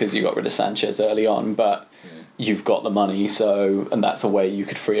up because you got rid of Sanchez early on, but you've got the money, so and that's a way you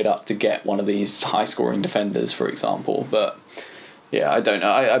could free it up to get one of these high-scoring defenders, for example. But yeah, I don't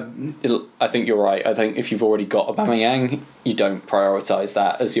know. I think you're right. I think if you've already got Aubameyang, you don't prioritise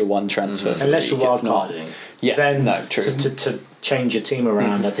that as your one transfer. For the Unless you're league. It's not- wildcarding. Yeah, Then no, true. To change your team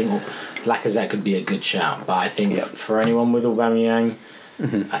around, I think Lacazette could be a good shout. But I think Yep. for anyone with Aubameyang,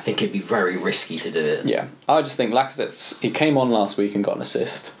 I think it'd be very risky to do it. Yeah, I just think he came on last week and got an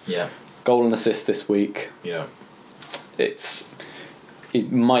assist. Yeah. Goal and assist this week. Yeah. He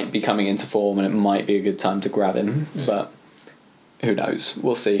might be coming into form and it might be a good time to grab him, but who knows?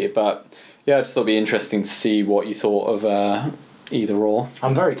 We'll see. But yeah, I just thought it'd be interesting to see what you thought of either or.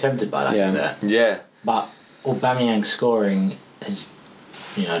 I'm very tempted by Lacazette. Yeah. But Aubameyang scoring is,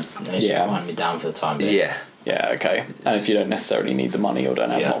 winding me down for the time being. Yeah. Yeah, okay. And if you don't necessarily need the money or don't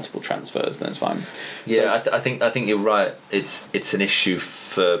have Yeah. multiple transfers, then it's fine. Yeah, I think you're right. It's an issue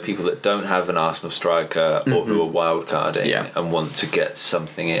for people that don't have an Arsenal striker or who are wildcarding and want to get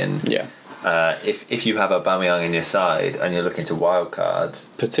something in. Yeah. If you have Aubameyang in your side and you're looking to wildcard,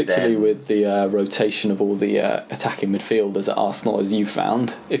 Particularly then, with the rotation of all the attacking midfielders at Arsenal, as you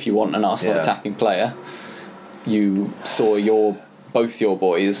found, if you want an Arsenal attacking player, you saw both your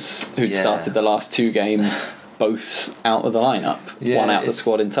boys who'd started the last two games both out of the lineup, one out of the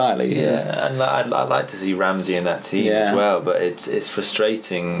squad entirely. Yeah, and I'd like to see Ramsey in that team as well, but it's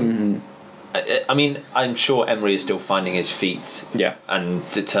frustrating. I mean, I'm sure Emery is still finding his feet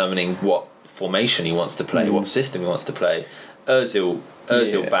and determining what formation he wants to play, what system he wants to play. Ozil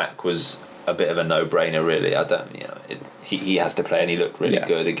back was a bit of a no-brainer, really. He has to play, and he looked really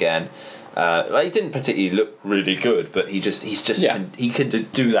good again. He didn't particularly look really good, but he can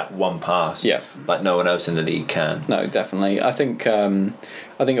do that one pass like no one else in the league can. No, definitely. I think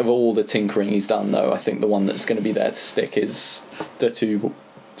of all the tinkering he's done, though, I think the one that's going to be there to stick is the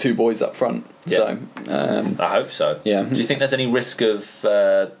two boys up front. Yeah. So I hope so. Yeah. Do you think there's any risk of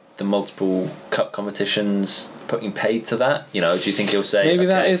the multiple cup competitions putting paid to that? Do you think he'll say maybe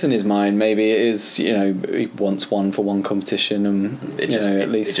that is in his mind? Maybe it is. He wants one for one competition, and it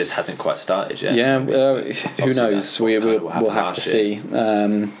just hasn't quite started yet. Yeah. Who knows? We'll have to see.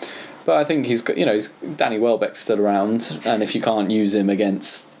 But I think he's got. Danny Welbeck's still around, and if you can't use him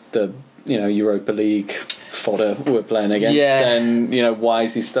against the Europa League fodder we're playing against, then why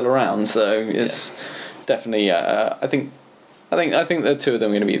is he still around? So it's definitely. I think the two of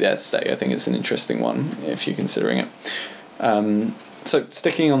them are going to be there to stay. I think it's an interesting one if you're considering it. So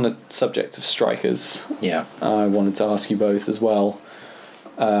sticking on the subject of strikers, I wanted to ask you both as well.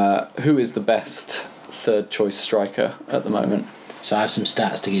 Who is the best third choice striker at the moment? So I have some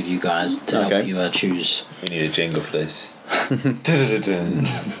stats to give you guys to help you choose. We need a jingle for this. Is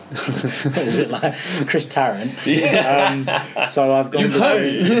it like Chris Tarrant? So I've gone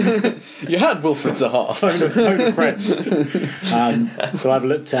You had Wilfred Zaha. phone a friend. So I've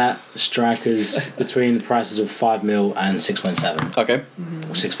looked at strikers between the prices of 5 mil and 6.7. Okay.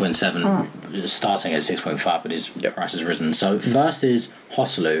 6.7, starting at 6.5, but his price has risen. So first is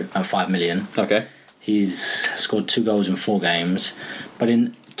Joselu at 5 million. Okay. He's scored 2 goals in 4 games, but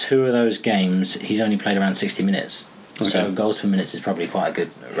in 2 of those games he's only played around 60 minutes. Okay. So goals per minute is probably quite a good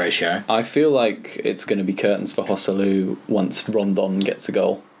ratio. I feel like it's going to be curtains for Joselu once Rondon gets a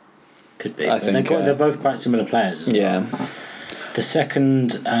goal. Could be. They're both quite similar players as well. The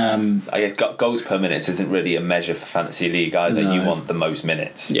second... I guess goals per minute isn't really a measure for Fantasy League either. No. You want the most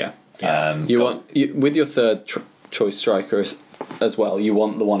minutes. Yeah. With your third choice striker as well, you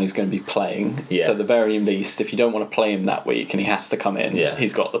want the one who's going to be playing. Yeah. So at the very least, if you don't want to play him that week and he has to come in,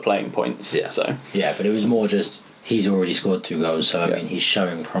 he's got the playing points. Yeah. So. Yeah, but it was more just... He's already scored 2 goals, so I mean he's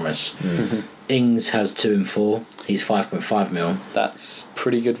showing promise. Ings has 2 and 4. He's 5.5 mil. That's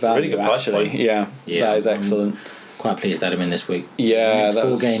pretty good value. Really good price actually. point. Yeah, that is excellent. Quite pleased that I'm in this week. Yeah, The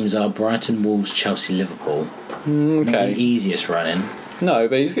next 4 games are Brighton, Wolves, Chelsea, Liverpool. Not the easiest running. No,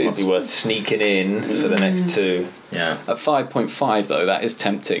 but he's Might be worth sneaking in for the next 2. Yeah. At 5.5 though, that is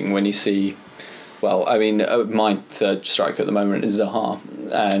tempting when you see. Well, I mean, my third striker at the moment is Zaha,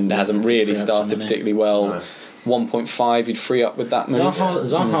 and hasn't really started particularly well. No. 1.5, you'd free up with that move.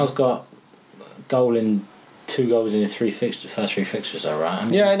 Zaha's got goal in 2 goals in his first 3 fixtures, though, right? I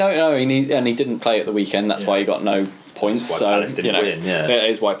mean, Yeah, no, he didn't play at the weekend. That's why he got no points. That's why Palace didn't win. Yeah, it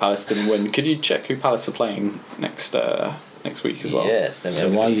is why Palace didn't win. Could you check who Palace are playing next week as well? Yes. So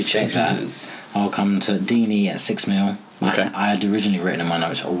while you check that, I'll come to Deeney at 6 mil. Okay. I had originally written in my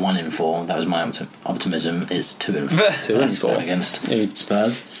notes 1 in 4. That was my optimism. It's 2 in 4. 2 in 4 against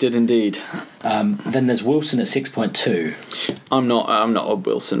Spurs. Did indeed. Then there's Wilson at 6.2. I'm not a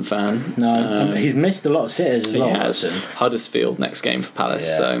Wilson fan. No, he's missed a lot of sitters as well. He has. Wilson. Huddersfield next game for Palace.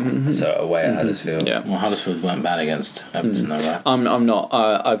 Yeah. So away at Huddersfield. Yeah. Well, Huddersfield weren't bad against Everton, though, right? I'm not.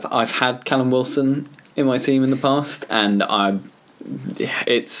 I've had Callum Wilson in my team in the past, and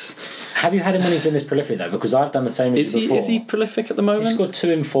it's. Have you had him when he's been this prolific though? Because I've done the same as you before. Is he prolific at the moment? He's scored 2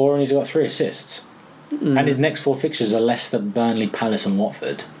 in 4 and he's got 3 assists. And his next 4 fixtures are Leicester, Burnley, Palace, and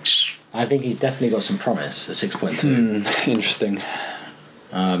Watford. I think he's definitely got some promise at 6.2. Interesting.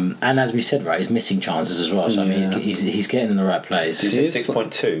 And as we said, right, he's missing chances as well. So I mean, he's getting in the right place. He's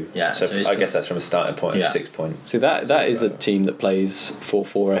 6.2. Yeah. So I guess that's from a starting point of 6 points. See, that is a team that plays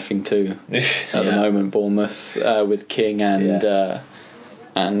 4-4 effing 2 at the moment. Bournemouth with King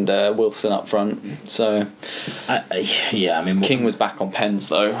and Wilson up front. So I mean, King was back on pens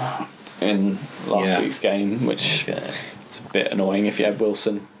though in last week's game, which is a bit annoying if you had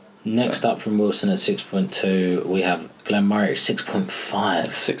Wilson. Next up from Wilson at 6.2, we have Glenn Murray at 6.5.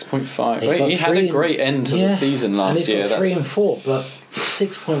 6.5. Wait, he had a great end to the season last year. And he's got 3 and 4, but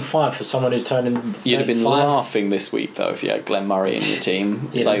 6.5 for someone who's turning 35. You'd have been laughing this week though if you had Glenn Murray in your team.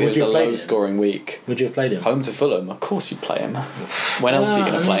 It was a low-scoring week. Would you have played him? Home to Fulham, of course you'd play him. When else are you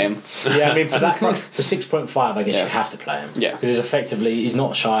going to play him? Yeah, I mean for 6.5, I guess you have to play him. Yeah, because he's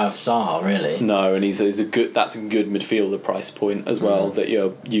not shy of Zaha really. No, and that's a good midfielder price point as well that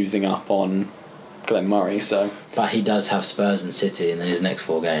you're using up on Glenn Murray. So, but he does have Spurs and City in his next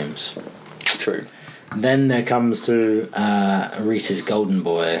 4 games. True. Then there comes to Reese's golden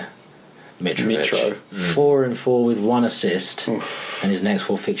boy, Mitrovic. 4 and 4 with 1 assist. Oof. And his next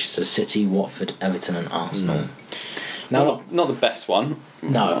 4 fixtures are City, Watford, Everton and Arsenal. Now, not the best one.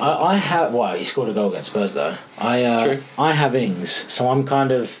 No, I have. Well, he scored a goal against Spurs though. I have Ings, so I'm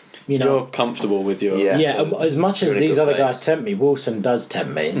kind of. You're comfortable with your... Yeah, as much as these other guys tempt me, Wilson does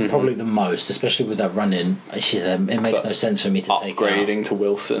tempt me, probably the most, especially with that run-in. It makes no sense for me to take upgrading to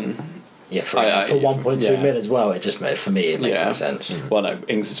Wilson. Yeah, for 1.2 mil as well, it makes no sense. Well, no,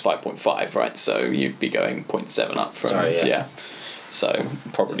 Ings is 5.5, right? So you'd be going 0.7 up from... Sorry, So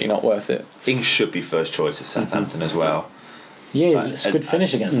probably not worth it. Ings should be first choice at Southampton as well. Yeah, it's a good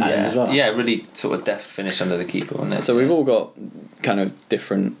finish against Palace as well. Yeah, really sort of deft finish under the keeper. So we've all got kind of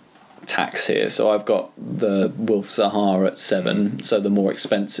different tax here. So I've got the Wilf Zaha at 7, so the more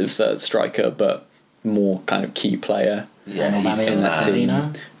expensive third striker, but more kind of key player. Yeah, he's in that team.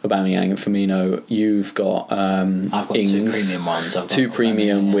 Aubameyang and Firmino. You've got I've got Ings, 2 premium ones. I've got 2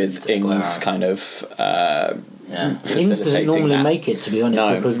 premium with Ings kind of. Ings doesn't normally make it, to be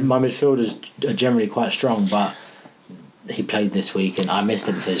honest, because my midfielders are generally quite strong, but he played this week and I missed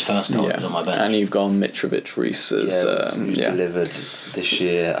him for his first goal. He was on my bench. And you've gone Mitrovic, Reece as who's delivered this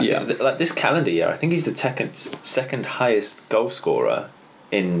year. I think, like this calendar year, I think he's the second highest goal scorer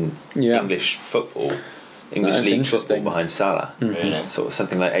in English football. English league football behind Salah. Really? Sort of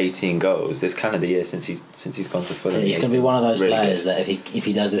something like 18 goals this calendar year since he's gone to Fulham. He's going to be one of those players that if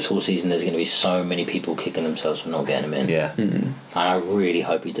he does this whole season, there's going to be so many people kicking themselves for not getting him in. Yeah. And I really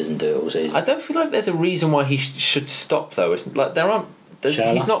hope he doesn't do it all season. I don't feel like there's a reason why he should stop though. It's like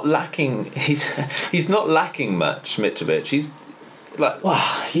he's not lacking. He's not lacking much. Mitrovic. He's like. Well,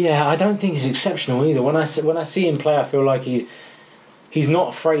 yeah, I don't think he's exceptional either. When I see him play, I feel like he's not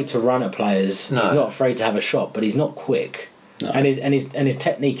afraid to run at players. No. He's not afraid to have a shot, but he's not quick. No. And his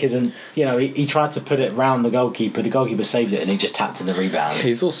technique isn't. He tried to put it round the goalkeeper. The goalkeeper saved it, and he just tapped to the rebound.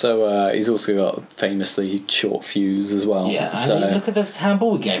 He's also got famously short fuse as well. Yeah. So look at the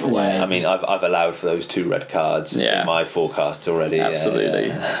handball we gave away. Yeah. I mean, I've allowed for those 2 red cards in my forecast already. Absolutely.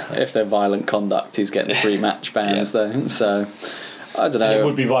 If they're violent conduct, he's getting 3 match bans though. So. I don't know. And it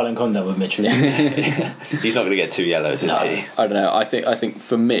would be violent conduct with Mitchell. He's not going to get 2 yellows, is he? I don't know. I think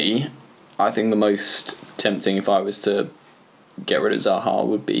for me, the most tempting if I was to get rid of Zaha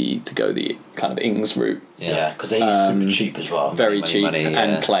would be to go the kind of Ings route. Yeah, because he's super cheap as well. Very cheap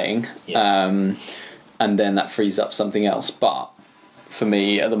and playing. Yeah. and then that frees up something else. But for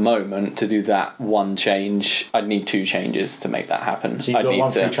me, at the moment, to do that one change, I'd need 2 changes to make that happen. So you've got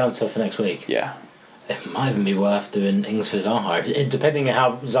one free transfer for next week? Yeah. It might even be worth doing Ings for Zaha, depending on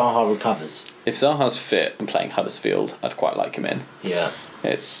how Zaha recovers. If Zaha's fit and playing Huddersfield, I'd quite like him in. Yeah.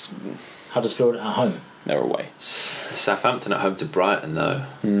 It's Huddersfield at home. They're away. Southampton at home to Brighton, though.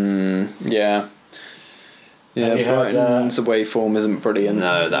 Yeah. Yeah, Brighton's away form isn't brilliant.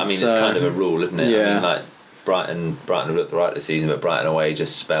 No, it's kind of a rule, isn't it? Yeah. I mean, like, Brighton have looked right this season, but Brighton away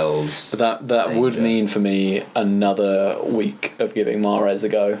just spells. But that would mean for me another week of giving Mahrez a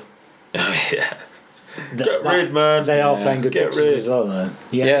go. Oh, yeah. Get rid, man. They are playing good fixtures as well, though.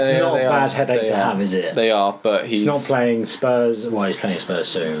 Yeah, it's not a bad headache to have, is it? They are, but he's not playing Spurs. Well, he's playing Spurs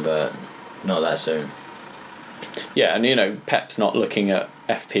soon, but not that soon. Yeah, and Pep's not looking at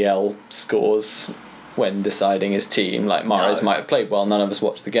FPL scores when deciding his team. Like Mahrez might have played well. None of us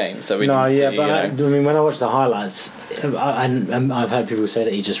watched the game, so we didn't see. But I mean, when I watch the highlights, I've heard people say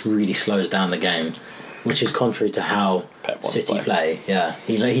that he just really slows down the game, which is contrary to how City play. Yeah,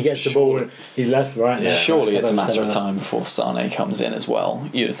 he gets the ball, he's left, right. Yeah. Surely it's a matter of time before Sane comes in as well.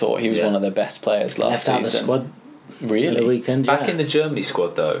 You'd have thought he was one of their best players last season. Left out the squad. Really? The weekend. Back in the Germany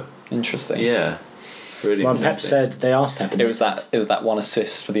squad though. Interesting. Yeah. Really. Well, Pep said they asked Pep. It was that one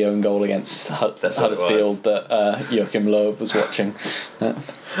assist for the own goal against Huddersfield that Joachim Löw was watching.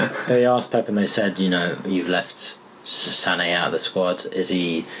 They asked Pep and they said, you've left Sané out of the squad. Is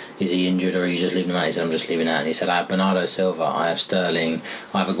he injured or are you just leaving him out? He said, I'm just leaving out. And he said, I have Bernardo Silva, I have Sterling,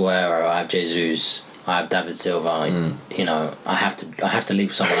 I have Aguero, I have Jesus, I have David Silva. I have to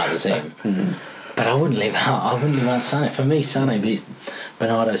leave someone out of the team. But I wouldn't leave out Sané. For me, Sané beats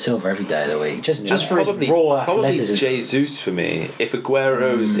Bernardo Silva every day of the week. Just for his raw athleticism. Jesus for me. If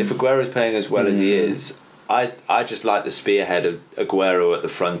Aguero's playing as well as he is, I just like the spearhead of Aguero at the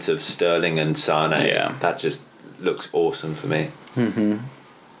front of Sterling and Sané. Yeah. That just looks awesome for me.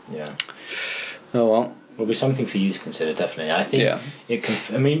 Yeah. Oh well. Will be something for you to consider, definitely. I think it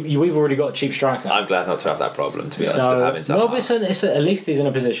can. I mean, we've already got a cheap striker. I'm glad not to have that problem, to be honest. Of having but at least he's in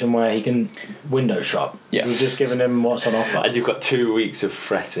a position where he can window shop. Yeah. We've just given him what's on offer. And you've got 2 weeks of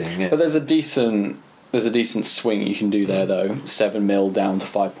fretting. Yeah. But there's a decent swing you can do there though. 7 mil down to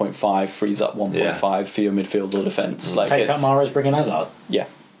 5.5 frees up 1.5 for your midfield or defence. Take out Mahrez, bring in Hazard. Yeah.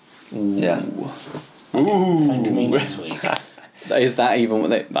 Yeah. Ooh. Thank me next week. Is that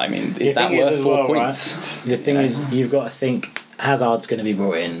even? Is that worth 4 points? Right? The thing is, you've got to think Hazard's going to be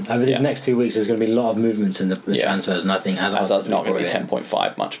brought in over these next 2 weeks. There's going to be a lot of movements in the transfers, and I think Hazard's not going to be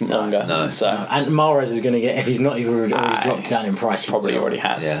 10.5 much longer. No. And Mahrez is going to get, if he's not even already dropped down in price, probably already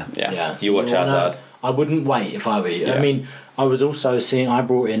has. Yeah. You watch Hazard. I wouldn't wait if I were you. Yeah. I mean, I was also seeing. I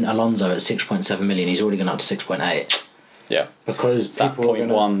brought in Alonso at 6.7 million. He's already gone up to 6.8. Yeah. Because it's that point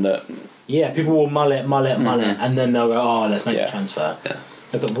one that. Yeah, people will mull it, and then they'll go, let's make a transfer. Yeah.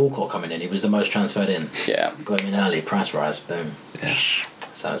 Look at Walcott coming in. He was the most transferred in. Yeah. Got him in early, price rise, boom. Yeah.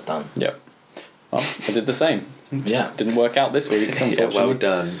 So it's done. Yep. Well, I did the same. Didn't work out this week, unfortunately. Well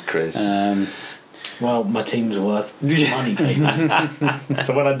done, Chris. Well, my team's worth money, baby.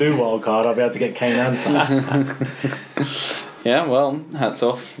 So when I do wildcard, I'll be able to get Kane and Son. Yeah, well, hats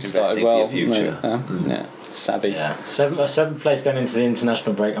off. You started well. For your future. Yeah, savvy. Yeah, seventh place going into the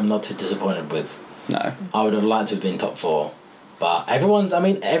international break. I'm not too disappointed with. No. I would have liked to have been top 4, but everyone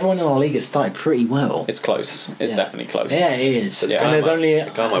in our league has started pretty well. It's close. It's definitely close. Yeah, it is. And there's only the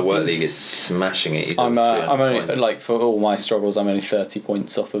guy in my work league is smashing it. He's I'm only points. like for all my struggles, I'm only 30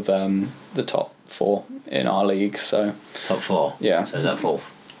 points off of the top 4 in our league. So top 4. Yeah. So is that 4th?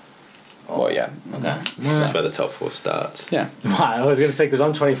 Well, yeah. Okay. That's where the top 4 starts. Yeah. Right, I was going to say, because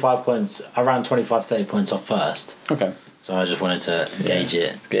I'm 25 points, around 25, 30 points off first. Okay. So I just wanted to gauge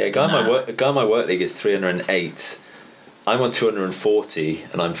it. Yeah, a guy in my work league is 308. I'm on 240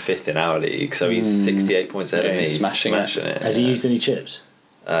 and I'm 5th in our league, so he's 68 points ahead of me. He's smashing it. Has he used any chips?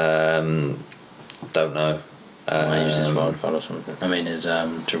 Don't know. I use his wildcard or something. I mean, his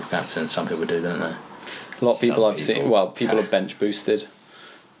triple captain. Some people do, don't they? A lot of people I've seen. Well, people have bench boosted,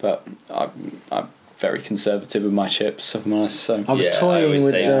 but I'm very conservative with my chips, if I'm honest. So I was toying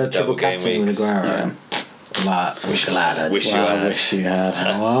with the triple captain with Aguero. Yeah. Like, wish you had. I wish you had.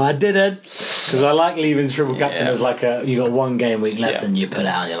 Well, I didn't, because I like leaving triple captain as like you got 1 game week left and you put it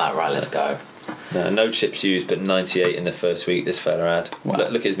out and you're like, right, let's go. No chips used, but 98 in the first week this fella had. Wow.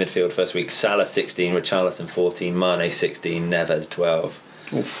 Look at his midfield first week. Salah 16, Richarlison 14, Mane 16, Neves 12.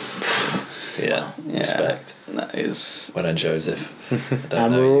 Oof. Yeah, respect. That is. Well done, Joseph.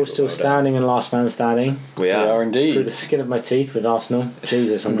 And we're all still standing in last man standing. We are indeed. Through the skin of my teeth with Arsenal.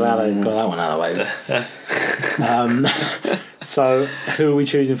 Jesus, I'm glad I got that one out of the way. So, who are we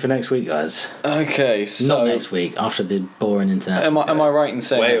choosing for next week, guys? Okay, so Not next week, after the boring international. am I right in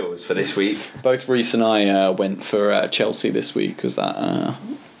saying Wales for this week. both Reece and I went for Chelsea this week? Was that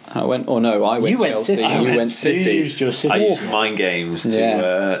how I went? Or no, I went You went Chelsea. City. You went City. You used your City. I used mind games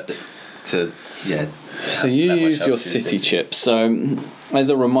to So you used your City chip. So as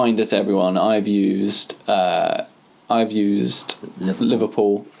a reminder to everyone, I've used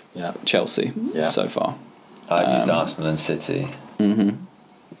Liverpool, Chelsea so far. I've used Arsenal and City. Mm-hmm.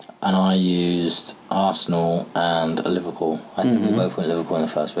 And I used Arsenal and Liverpool. I think we both went Liverpool in the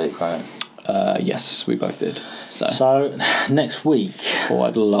first week, right? Yes, we both did. So next week. Oh,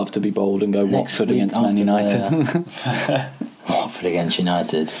 I'd love to be bold and go Watford against Man United. Watford against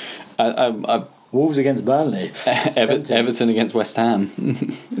United. I Wolves against Burnley. Everton against West Ham.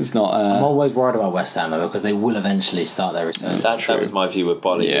 It's not. I'm always worried about West Ham though, because they will eventually start their return. That was my view with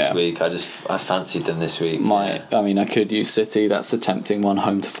Bolly this week. I fancied them this week. I mean, I could use City. That's a tempting one,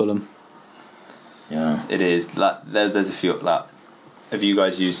 home to Fulham. Yeah, it is. There's a few. Have you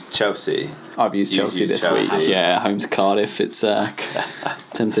guys used Chelsea? I've used Chelsea this week. Yeah, home to Cardiff. It's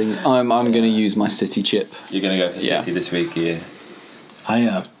tempting. I'm going to use my City chip. You're going to go for City this week,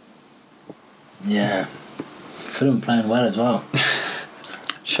 yeah? Yeah. Fulham playing well as well.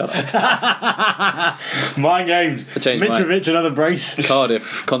 Shut up. Mind games. Mitrovic, another brace.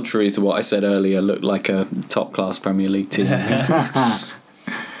 Cardiff, contrary to what I said earlier, looked like a top class Premier League team.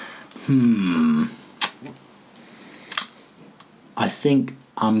 I think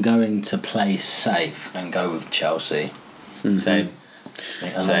I'm going to play safe and go with Chelsea. Same.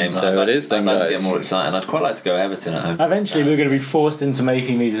 So it is then, I'd like guys. to get more exciting. I'd quite like to go Everton at home. Eventually, we're going to be forced into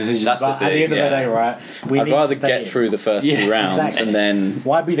making these decisions. That's but the thing, at the end of the day, right? I'd rather get through the first few rounds and then.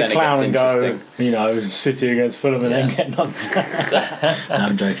 Why be the clown and go, City against Fulham and then get knocked? No,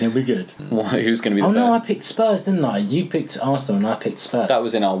 I'm joking. It'll be good. Who's going to be the third? no, I picked Spurs, didn't I? You picked Arsenal and I picked Spurs. That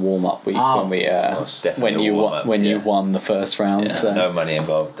was in our warm-up week when we you won the first round. Yeah, so. No money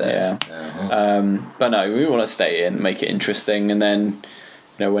involved there. Yeah. But no, we want to stay in, make it interesting, and then.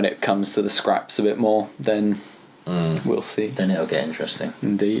 When it comes to the scraps a bit more, then we'll see. Then it'll get interesting.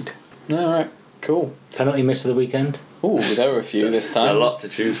 Indeed. All right, cool. Penalty miss of the weekend? Oh, there were a few this time. A lot to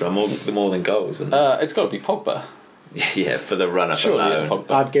choose from, more than goals. Isn't it's got to be Pogba. Yeah, for the run-up Surely alone. It's Pogba.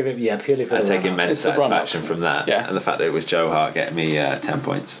 I'd give it, purely for the I'd take immense satisfaction from that. Yeah. And the fact that it was Joe Hart getting me 10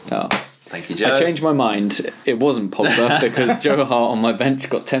 points. Oh. Thank you, Joe. I changed my mind. It wasn't Pogba because Joe Hart on my bench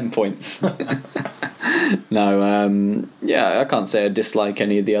got 10 points. No, I can't say I dislike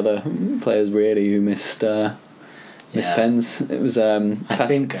any of the other players really who missed pens. It was I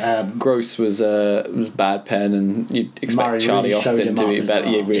think Gross was bad pen, and you'd expect Murray Charlie really Austin to be better.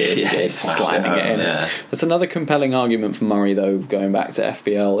 He really did, slamming it in. Yeah. That's another compelling argument for Murray though, going back to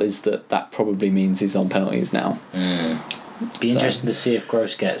FPL, is that probably means he's on penalties now. Be interesting to see if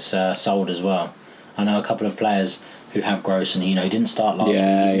Gross gets sold as well. I know a couple of players who have Gross, and he didn't start last week.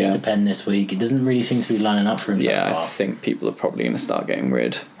 He missed a pen this week. It doesn't really seem to be lining up for him. Yeah, so far. I think people are probably going to start getting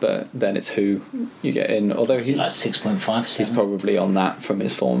rid, but then it's who you get in. Although he's like 6.5. He's probably on that from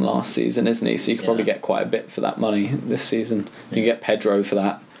his form last season, isn't he? So you could probably get quite a bit for that money this season. You can get Pedro for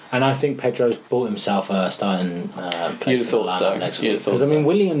that. And I think Pedro's bought himself a starting place. You'd have thought so. Next week. Because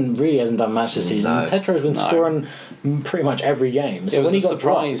William really hasn't done much this season. No. Pedro's been scoring pretty much every game. So it was when he got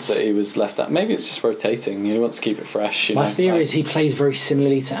surprised that he was left out. Maybe it's just rotating. He wants to keep it fresh. My theory is he plays very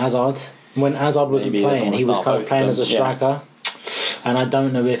similarly to Hazard. When Hazard wasn't playing, he was kind of playing as a striker. And I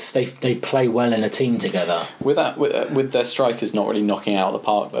don't know if they play well in a team together. With their strikers not really knocking out of the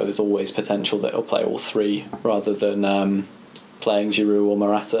park though, there's always potential that he'll play all three rather than playing Giroud or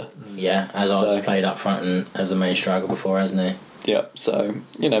Morata. Yeah, Hazard's played up front and as the main striker before, hasn't he? Yeah, so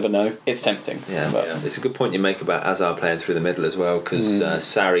you never know. It's tempting. Yeah, it's a good point you make about Hazard playing through the middle as well, because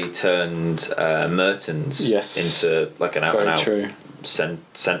Sarri turned Mertens into like an out-and-out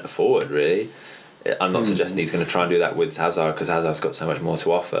centre forward, really. I'm not suggesting he's going to try and do that with Hazard, because Hazard's got so much more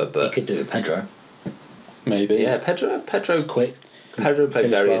to offer. But he could do it with Pedro. Maybe. Yeah, Pedro's quick. Pedro played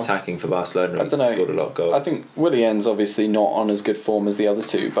very attacking for Barcelona. I don't know. Scored a lot of goals. I think Willian's obviously not on as good form as the other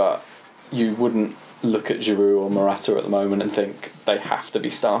two, but you wouldn't look at Giroud or Morata at the moment and think they have to be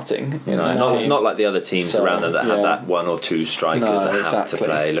starting. Not like the other teams around there that have that one or two strikers have to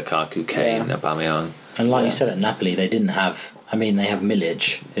play. Lukaku, Kane, Aubameyang. And like you said at Napoli, they didn't have. I mean, they have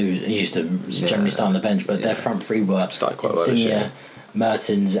Milic, who used to generally start on the bench, but their front three were Insigne,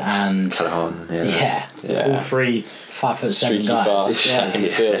 Mertens, and Callahan. all three 5'7" streaky guys. fast attacking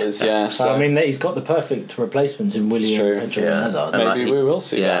midfielders. Yeah. So I mean, he's got the perfect replacements in William and Jordan Hazard. And maybe we will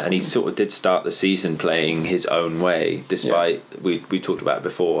see that. And he sort of did start the season playing his own way, despite we talked about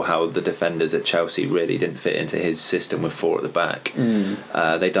before how the defenders at Chelsea really didn't fit into his system with 4 at the back.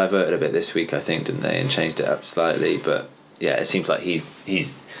 They diverted a bit this week, I think, didn't they, and changed it up slightly. But yeah, it seems like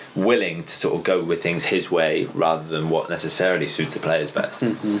he's willing to sort of go with things his way rather than what necessarily suits the players best.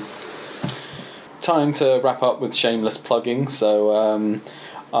 Time to wrap up with shameless plugging. So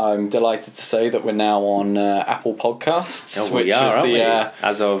I'm delighted to say that we're now on Apple Podcasts,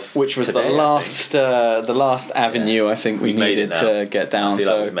 which was today, the last avenue I think we needed to get down.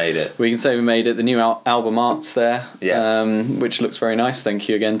 So like we've made it. We can say we made it. The new album art's there, which looks very nice. Thank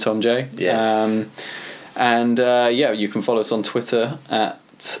you again, Tom J. Yes. You can follow us on Twitter at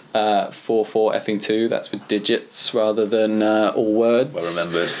 44effing2. That's with digits rather than all words. Well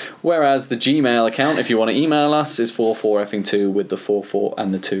remembered. Whereas the Gmail account, if you want to email us, is 44effing2 with the 44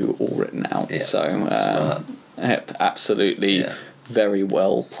 and the 2 all written out. So absolutely very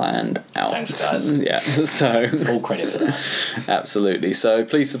well planned out. Thanks, guys. Yeah. So full credit for that. Absolutely. So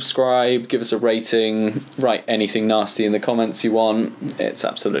please subscribe, give us a rating, write anything nasty in the comments you want. It's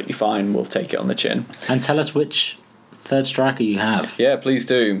absolutely fine. We'll take it on the chin. And tell us which third striker you have. Yeah, please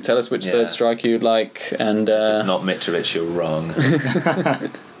do. Tell us which third striker you'd like. And if it's not Mitrovic, you're wrong.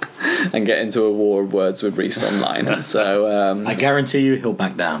 And get into a war of words with Reece online. So I guarantee you he'll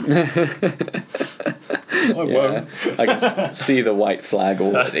back down. I won't. I can see the white flag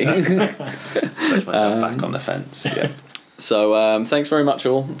already. Push myself back on the fence. Yeah. So thanks very much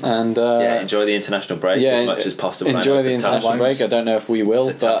all, and enjoy the international break as much as possible. Enjoy the international break. I don't know if we will,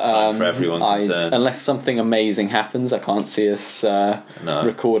 it's a tough time for everyone concerned. Unless something amazing happens, I can't see us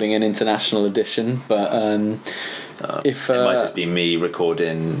recording an international edition. But if it might just be me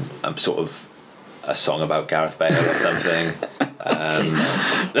recording sort of a song about Gareth Bale or something.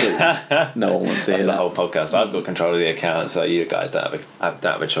 No one wants to hear the whole podcast. I've got control of the account, so you guys don't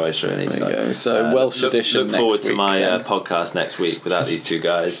have a choice really. There you go. So Welsh edition. Look forward to my then. podcast next week without these two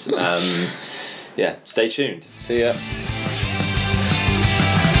guys. Stay tuned. See ya.